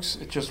it works.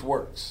 It just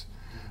works.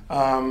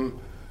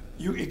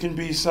 It can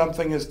be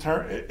something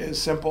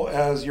as simple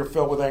as you're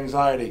filled with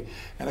anxiety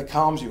and it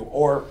calms you.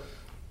 Or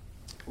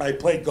I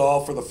played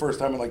golf for the first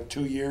time in like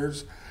 2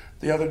 years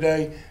the other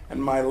day,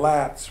 and my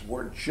lats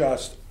were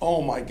just,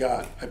 oh my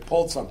God, I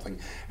pulled something.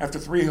 After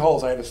 3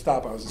 holes, I had to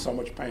stop. I was in so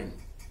much pain.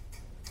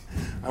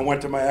 I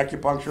went to my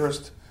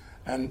acupuncturist,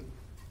 and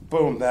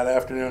boom, that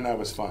afternoon I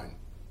was fine.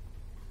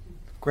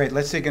 Great.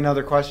 Let's take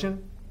another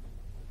question.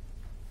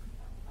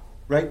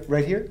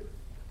 Right here?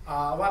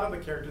 A lot of the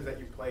characters that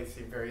you play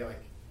seem very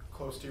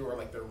close to you,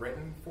 or they're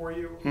written for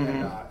you.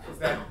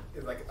 Mm-hmm. And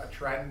is a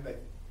trend that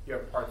you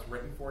have parts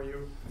written for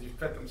you? Because you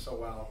fit them so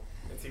well,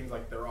 it seems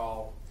like they're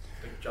all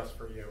just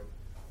for you.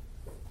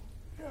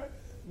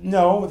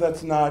 No,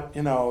 that's not.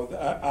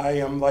 I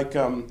am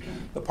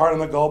the part in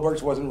the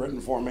Goldbergs wasn't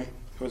written for me.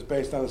 It was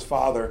based on his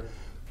father,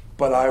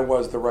 but I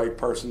was the right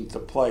person to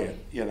play it.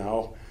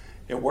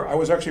 I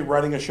was actually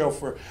writing a show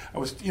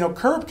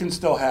Curb can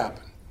still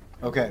happen.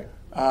 Okay.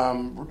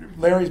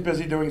 Larry's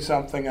busy doing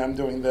something, I'm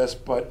doing this,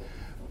 but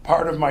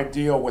part of my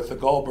deal with the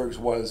Goldbergs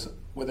was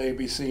with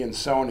ABC and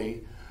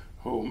Sony,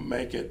 who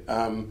make it,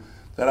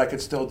 that I could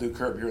still do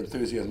Curb Your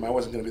Enthusiasm. I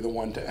wasn't going to be the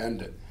one to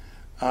end it.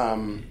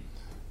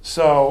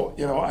 So,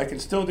 I can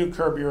still do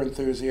Curb Your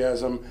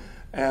Enthusiasm.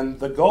 And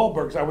the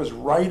Goldbergs, I was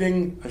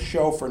writing a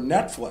show for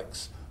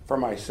Netflix for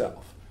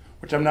myself,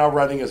 which I'm now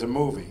writing as a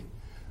movie,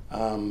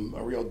 a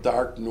real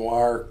dark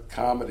noir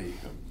comedy.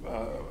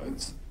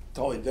 It's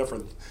totally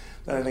different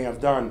than anything I've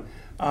done.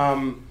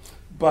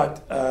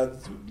 But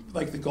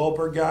like the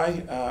Goldberg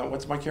guy,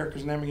 what's my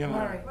character's name again?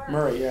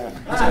 Murray,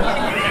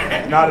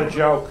 yeah. Not a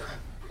joke.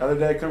 The other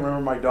day I couldn't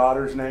remember my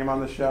daughter's name on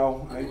the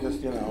show. I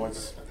just,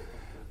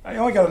 I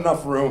only got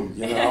enough room,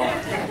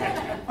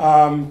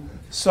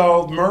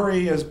 So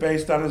Murray is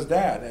based on his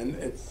dad, and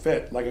it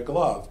fit like a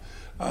glove.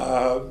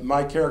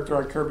 My character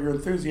on Curb Your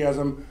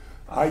Enthusiasm,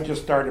 I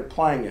just started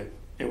playing it.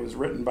 It was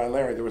written by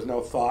Larry. There was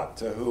no thought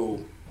to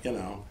who,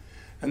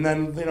 And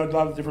then, a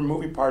lot of different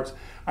movie parts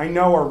I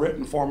know are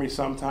written for me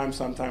sometimes,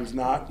 sometimes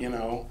not,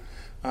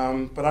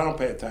 but I don't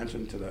pay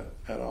attention to that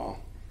at all.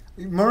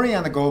 Murray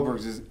on the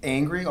Goldbergs is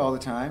angry all the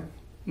time?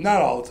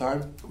 Not all the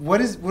time. What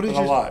is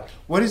a lot.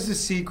 What is the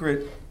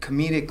secret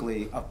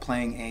comedically of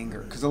playing anger?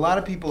 Because a lot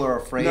of people are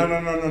afraid.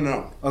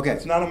 No. Okay.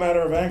 It's not a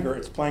matter of anger.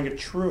 It's playing it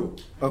true.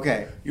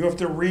 Okay. You have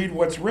to read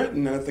what's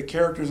written, and if the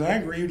character's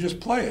angry, you just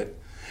play it.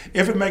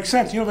 If it makes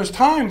sense. There's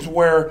times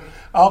where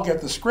I'll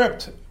get the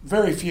script,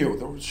 very few,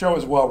 the show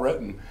is well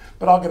written,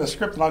 but I'll get a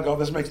script and I'll go,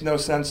 this makes no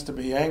sense to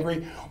be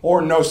angry,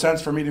 or no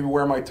sense for me to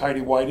wear my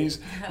tighty whities.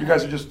 You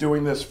guys are just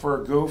doing this for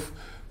a goof.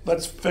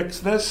 Let's fix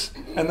this,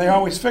 and they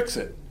always fix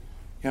it.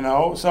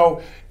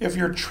 So if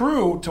you're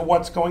true to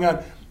what's going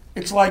on,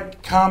 it's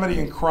like comedy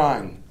and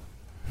crying.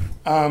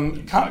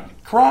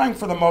 Crying,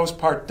 for the most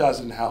part,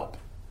 doesn't help.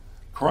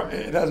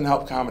 It doesn't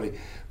help comedy.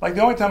 Like,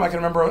 the only time I can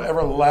remember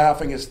ever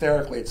laughing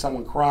hysterically at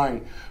someone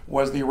crying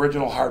was the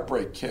original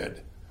Heartbreak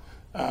Kid,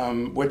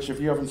 which,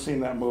 if you haven't seen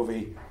that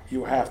movie,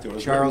 you have to.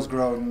 Charles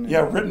Grodin.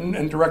 Yeah, written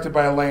and directed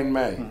by Elaine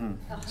May.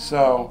 Mm-hmm.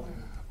 So,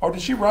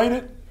 did she write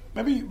it?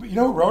 Maybe,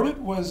 who wrote it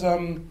was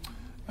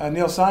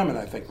Neil Simon,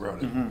 I think,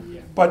 wrote it. Mm-hmm.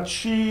 Yeah. But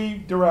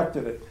she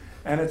directed it.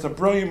 And it's a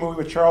brilliant movie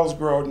with Charles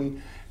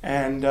Grodin.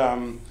 And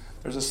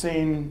there's a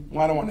scene,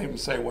 I don't want to even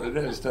say what it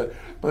is, but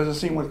there's a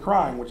scene with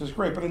crying, which is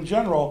great. But in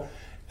general,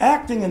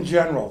 acting in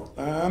general,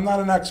 I'm not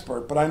an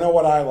expert, but I know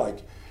what I like.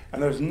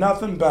 And there's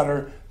nothing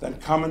better than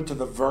coming to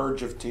the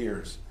verge of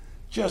tears.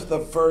 Just the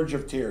verge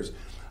of tears.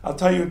 I'll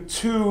tell you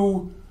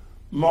two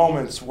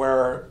moments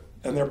where,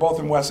 and they're both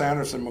in Wes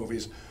Anderson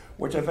movies,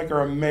 which I think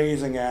are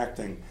amazing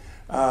acting.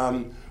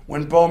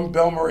 When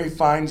Bill Murray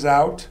finds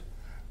out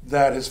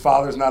that his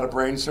father's not a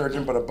brain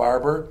surgeon but a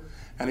barber,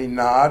 and he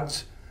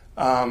nods,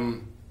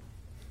 and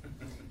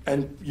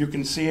you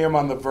can see him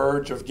on the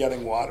verge of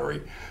getting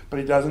watery, but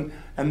he doesn't.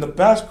 And the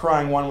best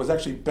crying one was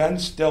actually Ben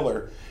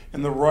Stiller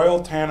in The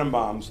Royal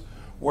Tenenbaums,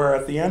 where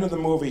at the end of the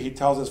movie he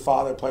tells his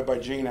father, played by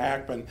Gene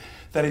Hackman,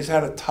 that he's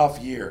had a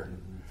tough year.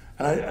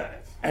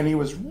 And he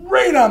was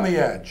right on the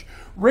edge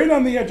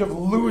of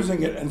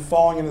losing it and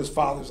falling in his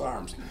father's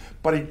arms.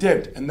 But he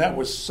didn't, and that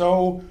was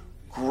so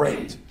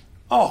great.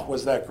 Oh,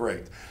 was that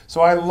great.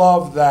 So I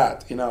love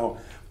that,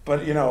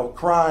 But,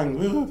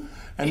 crying,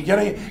 and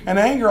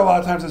anger a lot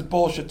of times is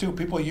bullshit too.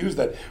 People use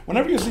that.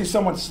 Whenever you see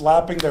someone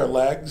slapping their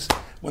legs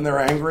when they're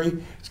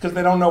angry, it's because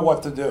they don't know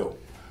what to do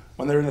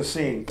when they're in a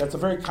scene. That's a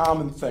very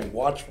common thing.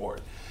 Watch for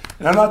it.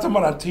 And I'm not talking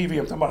about on TV,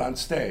 I'm talking about on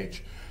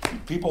stage.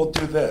 People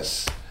do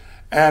this.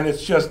 And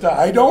it's just,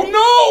 I don't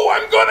know,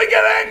 I'm going to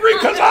get angry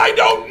because I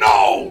don't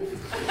know.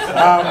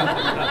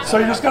 So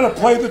you just got to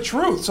play the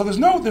truth. So there's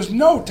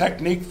no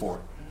technique for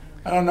it.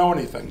 I don't know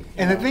anything.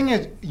 And the thing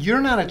is,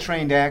 you're not a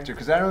trained actor,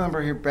 because I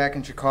remember here back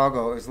in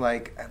Chicago, it was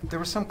like, there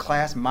was some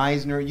class,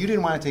 Meisner. You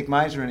didn't want to take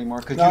Meisner anymore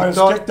because I was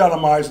kicked out of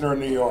Meisner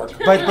in New York.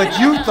 But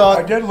you thought...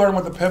 I did learn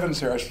with the Pivens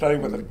here. I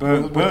studied with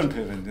Byrne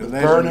Piven. With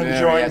Byrne and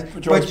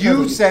Joyce. But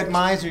you said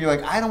Meisner, you're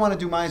like, I don't want to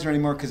do Meisner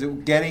anymore because it's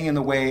getting in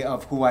the way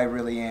of who I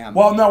really am.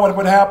 Well, no,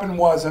 what happened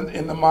was,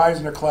 in the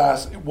Meisner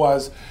class, it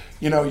was,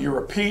 you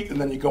repeat and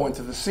then you go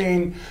into the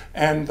scene,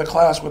 and the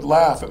class would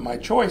laugh at my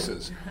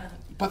choices.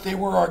 But they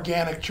were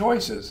organic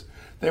choices.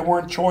 They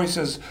weren't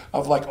choices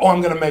of like,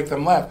 I'm going to make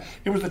them laugh.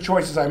 It was the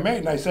choices I made.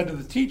 And I said to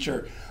the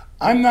teacher,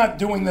 I'm not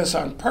doing this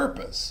on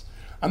purpose.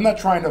 I'm not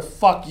trying to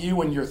fuck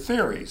you and your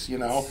theories,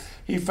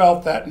 He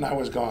felt that, and I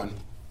was gone.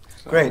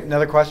 So. Great.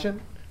 Another question?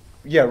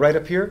 Yeah, right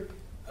up here.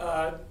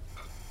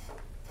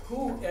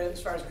 Who,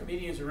 as far as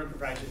comedians or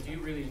improvisers, do you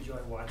really enjoy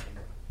watching?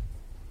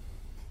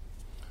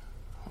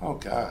 Oh,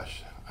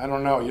 gosh. I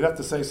don't know. You'd have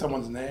to say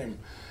someone's name,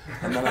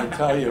 and then I'd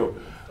tell you.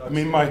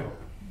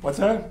 What's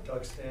that?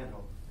 Doug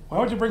Stanhope. Why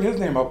would you bring his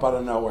name up out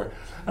of nowhere?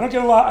 I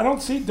don't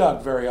see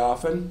Doug very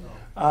often.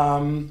 I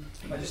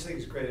just think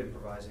he's great at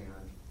improvising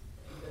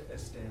on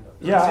stand-up.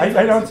 Yeah,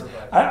 I don't.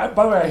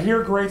 By the way, I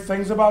hear great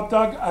things about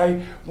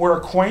Doug. We're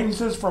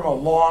acquaintances from a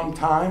long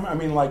time. I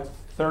mean, like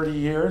 30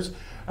 years.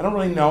 I don't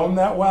really know him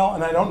that well,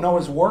 and I don't know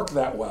his work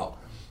that well.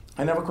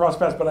 I never crossed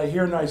paths, but I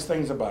hear nice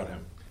things about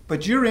him.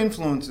 But your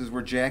influences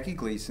were Jackie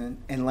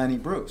Gleason and Lenny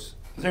Bruce.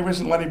 Jackie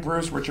Gleason, Lenny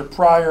Bruce, Richard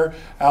Pryor,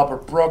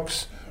 Albert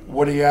Brooks,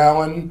 Woody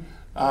Allen,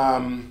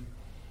 lots.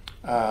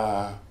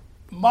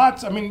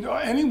 I mean,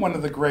 any one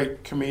of the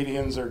great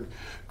comedians or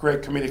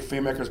great comedic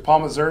filmmakers.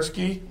 Paul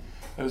Mazursky,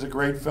 who was a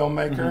great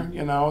filmmaker.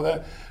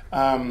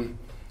 Mm-hmm.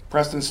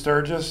 Preston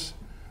Sturgis.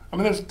 I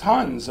mean, there's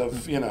tons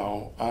of,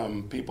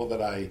 people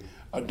that I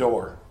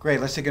adore. Great.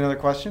 Let's take another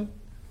question.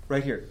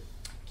 Right here.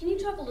 Can you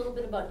talk a little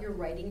bit about your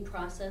writing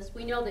process?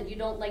 We know that you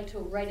don't like to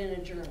write in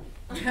a journal.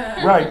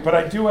 Right, but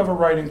I do have a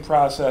writing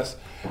process,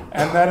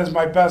 and that is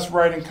my best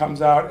writing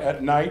comes out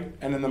at night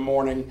and in the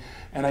morning.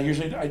 And I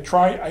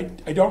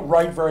don't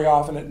write very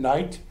often at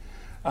night,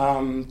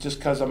 just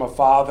because I'm a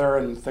father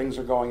and things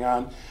are going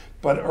on.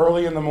 But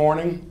early in the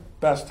morning,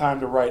 best time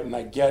to write, and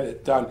I get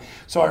it done.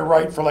 So I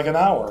write for like an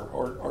hour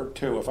or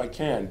two if I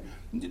can.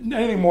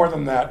 Anything more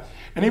than that.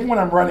 And even when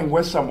I'm writing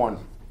with someone,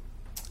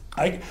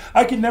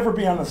 I can never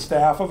be on the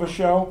staff of a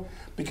show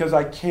because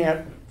I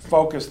can't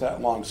focus that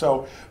long.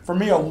 So for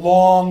me, a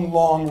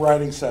long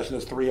writing session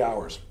is 3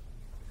 hours.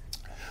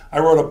 I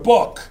wrote a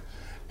book,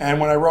 and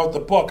when I wrote the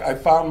book, I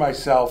found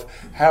myself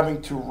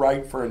having to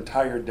write for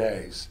entire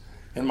days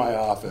in my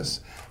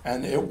office.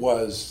 And it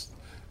was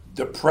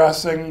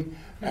depressing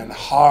and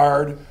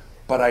hard,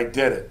 but I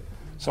did it.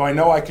 So I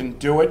know I can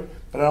do it,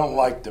 but I don't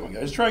like doing it.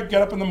 I just try to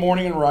get up in the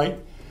morning and write,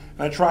 and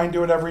I try and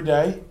do it every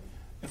day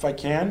if I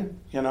can,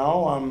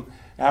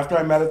 after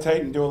I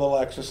meditate and do a little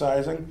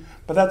exercising.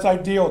 But that's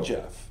ideal,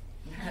 Jeff.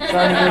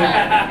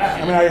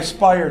 I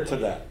aspire to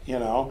that,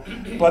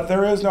 But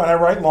there is no, and I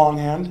write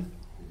longhand.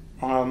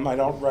 I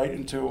don't write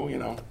into,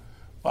 a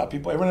lot of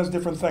people, everyone has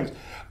different things.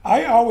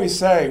 I always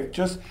say,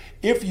 just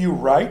if you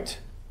write,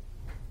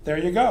 there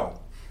you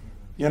go.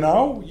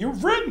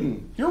 You've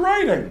written, you're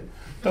writing.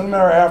 Doesn't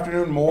matter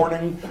afternoon,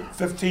 morning,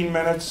 15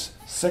 minutes,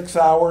 6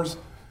 hours,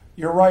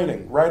 you're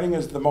writing. Writing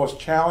is the most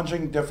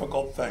challenging,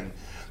 difficult thing.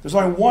 There's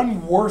only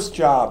one worse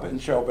job in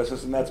show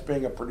business, and that's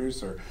being a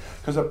producer.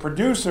 Because a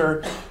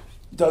producer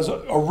does,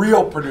 a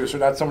real producer,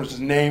 not someone whose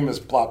name is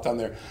plopped on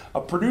there,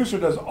 a producer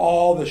does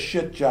all the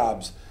shit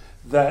jobs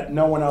that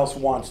no one else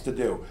wants to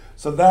do.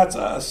 So that's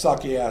a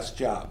sucky-ass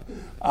job.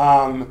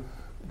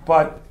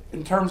 But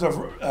in terms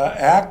of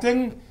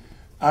acting,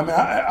 I'm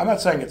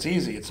not saying it's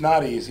easy. It's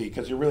not easy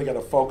because you really got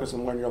to focus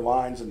and learn your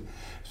lines, and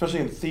especially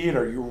in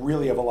theater, you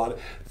really have a lot of...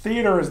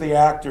 Theater is the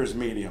actor's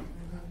medium.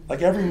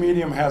 Like every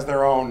medium has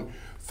their own.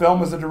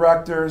 Film is the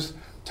directors,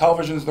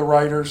 television's the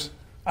writers,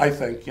 I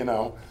think,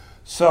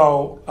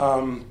 So,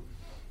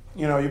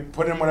 you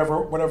put in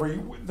whatever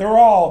you... They're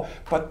all...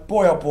 But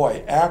boy, oh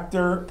boy,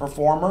 actor,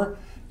 performer,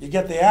 you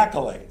get the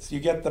accolades.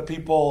 You get the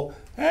people,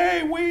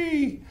 hey,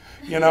 we...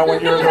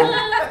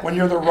 when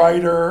you're the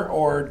writer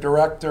or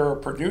director or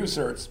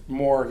producer, it's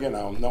more,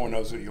 no one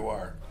knows who you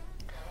are.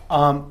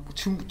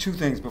 Two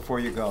things before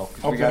you go,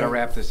 because Okay. we got to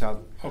wrap this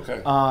up.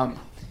 Okay.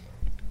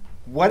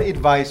 What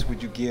advice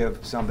would you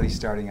give somebody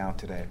starting out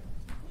today?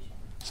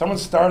 Someone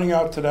starting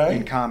out today?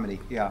 In comedy,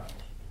 yeah.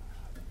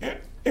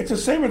 It's the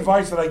same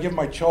advice that I give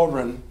my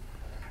children,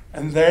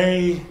 and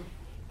I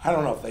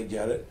don't know if they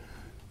get it.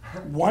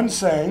 One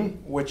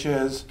saying, which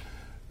is,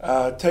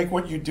 take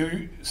what you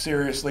do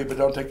seriously, but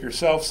don't take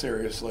yourself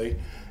seriously.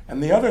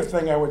 And the other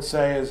thing I would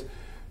say is,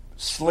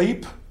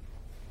 sleep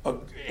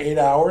 8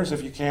 hours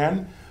if you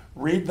can.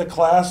 Read the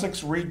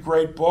classics, read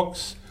great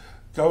books,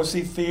 go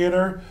see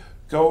theater,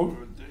 go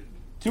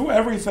do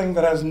everything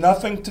that has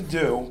nothing to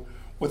do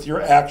with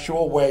your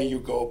actual way you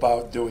go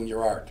about doing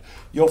your art.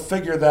 You'll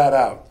figure that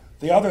out.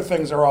 The other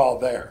things are all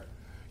there.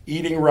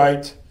 Eating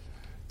right,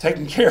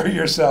 taking care of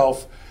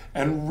yourself,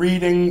 and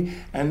reading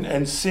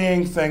and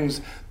seeing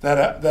things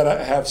that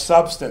have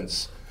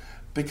substance.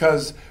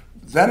 Because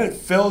then it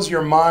fills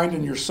your mind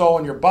and your soul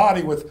and your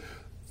body with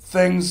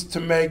things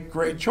to make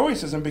great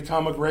choices and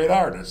become a great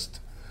artist.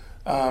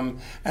 And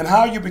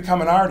how you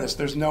become an artist,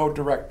 there's no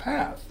direct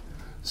path.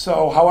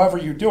 So however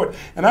you do it.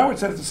 And I would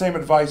say it's the same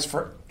advice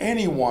for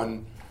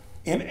anyone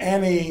in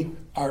any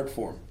art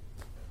form.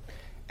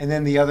 And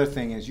then the other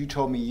thing is, you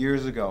told me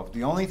years ago,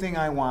 the only thing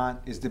I want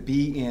is to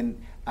be in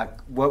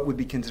what would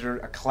be considered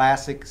a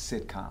classic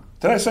sitcom.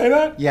 Did I say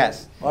that?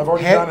 Yes. Well, I've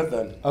already done it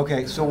then.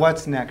 Okay, so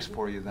what's next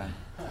for you then?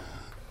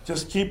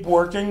 Just keep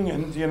working,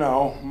 and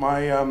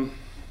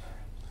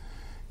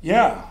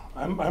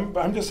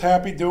I'm just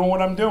happy doing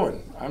what I'm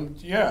doing.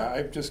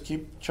 I just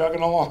keep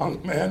chugging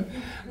along, man.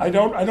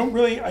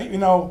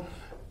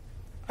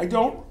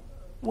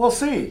 We'll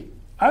see.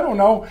 I don't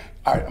know.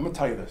 All right, I'm gonna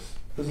tell you this.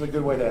 This is a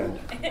good way to end.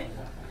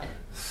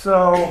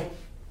 So,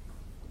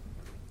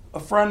 a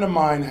friend of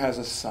mine has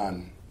a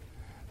son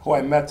who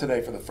I met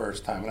today for the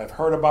first time, and I've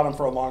heard about him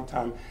for a long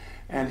time,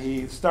 and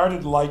he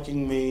started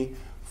liking me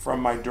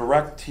from my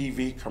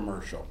DirecTV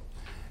commercial.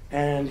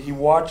 And he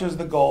watches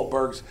the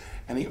Goldbergs,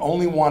 and he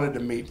only wanted to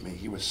meet me.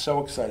 He was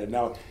so excited.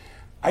 Now,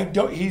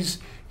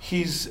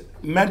 he's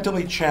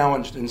mentally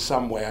challenged in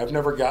some way. I've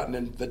never gotten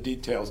into the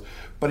details,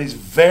 but he's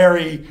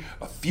very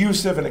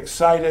effusive and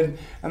excited,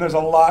 and there's a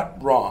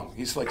lot wrong.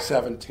 He's like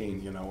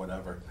 17,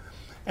 whatever.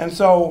 And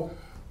so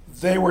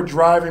they were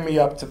driving me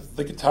up to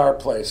the guitar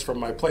place from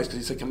my place, because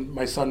he said, can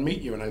my son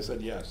meet you? And I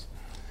said, yes.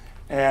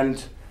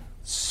 And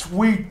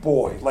sweet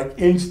boy, like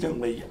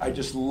instantly, I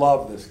just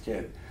love this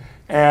kid.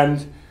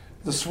 And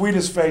the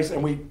sweetest face,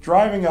 and we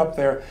driving up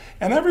there,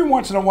 and every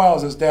once in a while,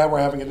 as his dad were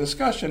having a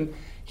discussion,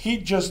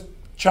 he'd just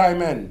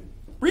chime in,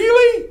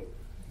 really?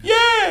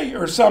 Yay!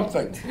 okay, or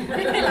something.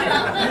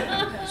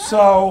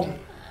 So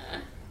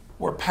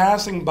we're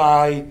passing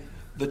by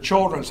the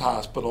Children's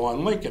Hospital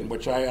on Lincoln,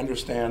 which I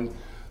understand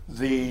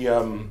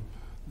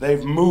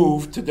they've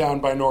moved to down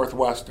by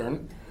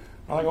Northwestern.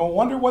 And I go,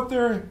 wonder what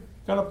they're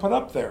going to put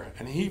up there.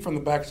 And he, from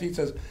the back seat,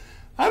 says,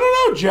 I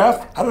don't know,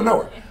 Jeff. I don't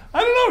know,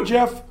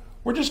 Jeff.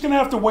 We're just going to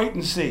have to wait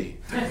and see.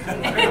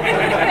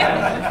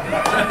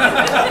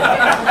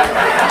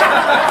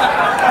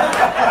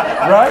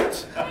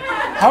 Right?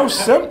 How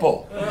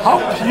simple.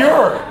 How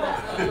pure.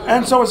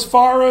 And so as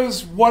far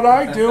as what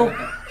I do,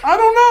 I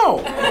don't know.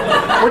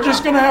 We're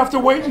just going to have to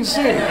wait and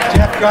see.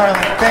 Jeff Garlin,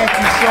 thank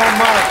you so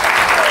much.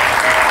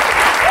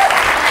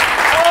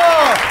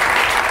 Oh,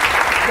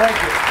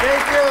 Thank you.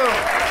 thank you.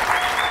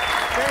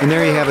 And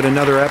there you have it.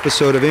 Another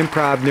episode of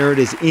Improv Nerd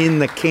is in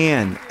the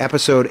can.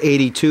 Episode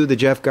 82, the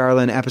Jeff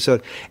Garlin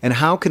episode. And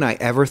how can I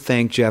ever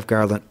thank Jeff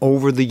Garlin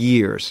over the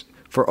years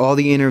for all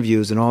the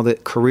interviews and all the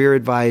career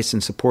advice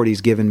and support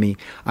he's given me?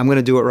 I'm going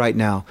to do it right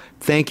now.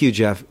 Thank you,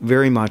 Jeff,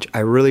 very much. I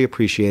really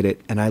appreciate it,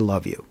 and I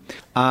love you.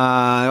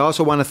 I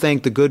also want to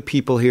thank the good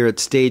people here at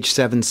Stage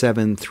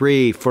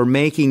 773 for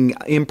making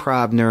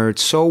Improv Nerd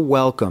so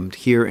welcomed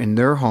here in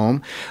their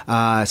home.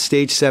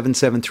 Stage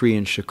 773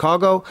 in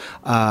Chicago.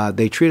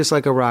 They treat us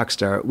like a rock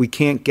star. We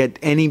can't get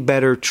any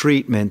better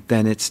treatment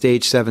than at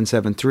Stage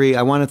 773.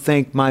 I want to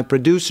thank my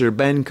producer,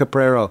 Ben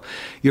Caprero.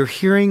 You're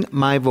hearing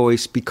my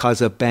voice because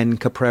of Ben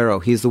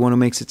Caprero. He's the one who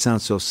makes it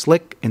sound so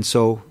slick and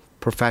so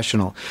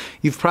professional.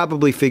 You've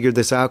probably figured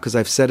this out because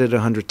I've said it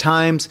 100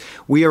 times.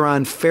 We are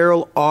on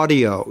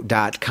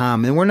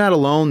feralaudio.com, and we're not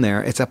alone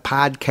there. It's a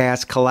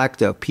podcast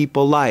collective.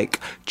 People like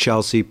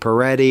Chelsea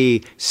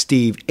Peretti,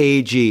 Steve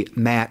Agee,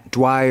 Matt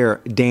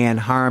Dwyer, Dan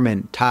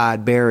Harmon,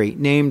 Todd Barry.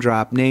 Name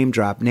drop, name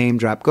drop, name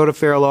drop. Go to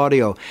Feral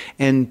Audio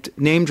and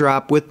name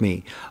drop with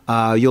me.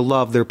 You'll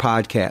love their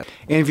podcast.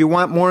 And if you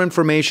want more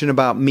information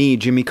about me,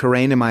 Jimmy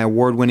Carrane, and my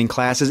award-winning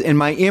classes, and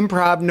my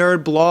Improv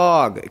Nerd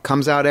blog, it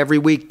comes out every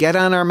week. Get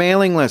on our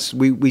mailing list.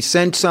 We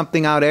send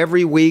something out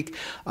every week,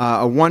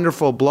 a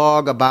wonderful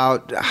blog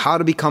about how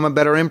to become a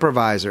better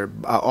improviser,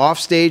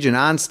 off-stage and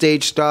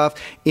on-stage stuff,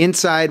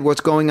 inside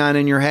what's going on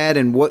in your head,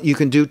 and what you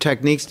can do,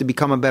 techniques to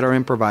become a better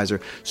improviser.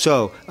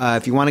 So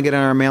if you want to get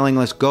on our mailing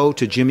list, go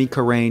to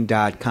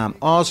jimmycarrane.com.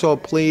 Also,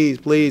 please,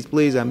 please,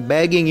 please, I'm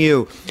begging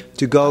you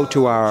to go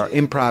to our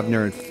Improv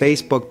Nerd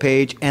Facebook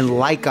page and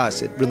like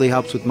us. It really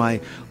helps with my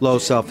low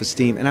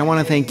self-esteem. And I want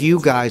to thank you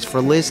guys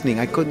for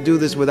listening. I couldn't do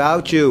this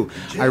without you.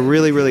 I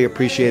really, really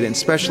appreciate it, and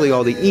especially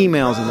all the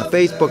emails and the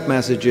Facebook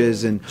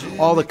messages and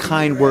all the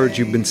kind words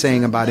you've been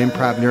saying about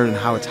Improv Nerd and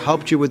how it's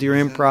helped you with your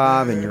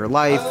improv and your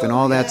life and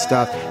all that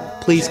stuff.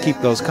 Please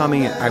keep those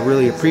coming. I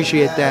really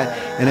appreciate that.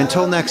 And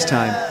until next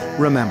time,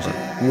 remember,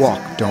 walk,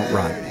 don't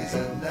run.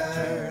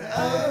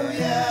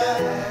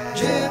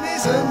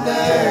 Jimmy's a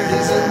nerd,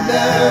 he's a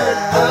nerd,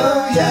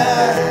 oh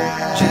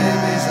yeah.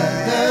 Jimmy's a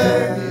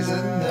nerd, he's a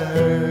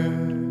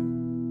nerd.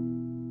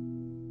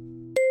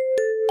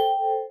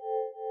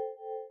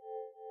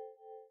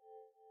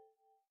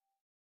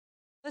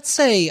 Let's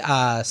say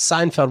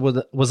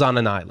Seinfeld was on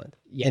an island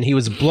and he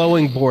was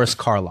blowing Boris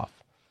Karloff.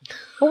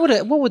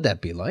 What would that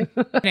be like?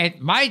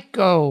 It might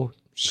go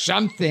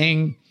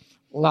something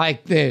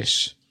like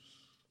this.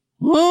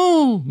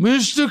 Oh,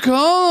 Mr.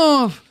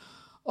 Karloff,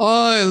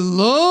 I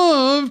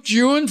loved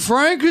you in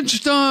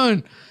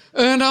Frankenstein,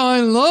 and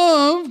I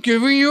love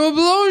giving you a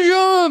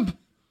blowjob.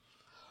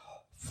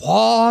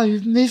 Why,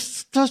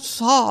 Mr.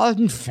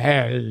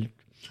 Seinfeld,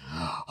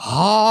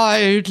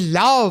 I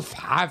love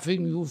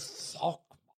having you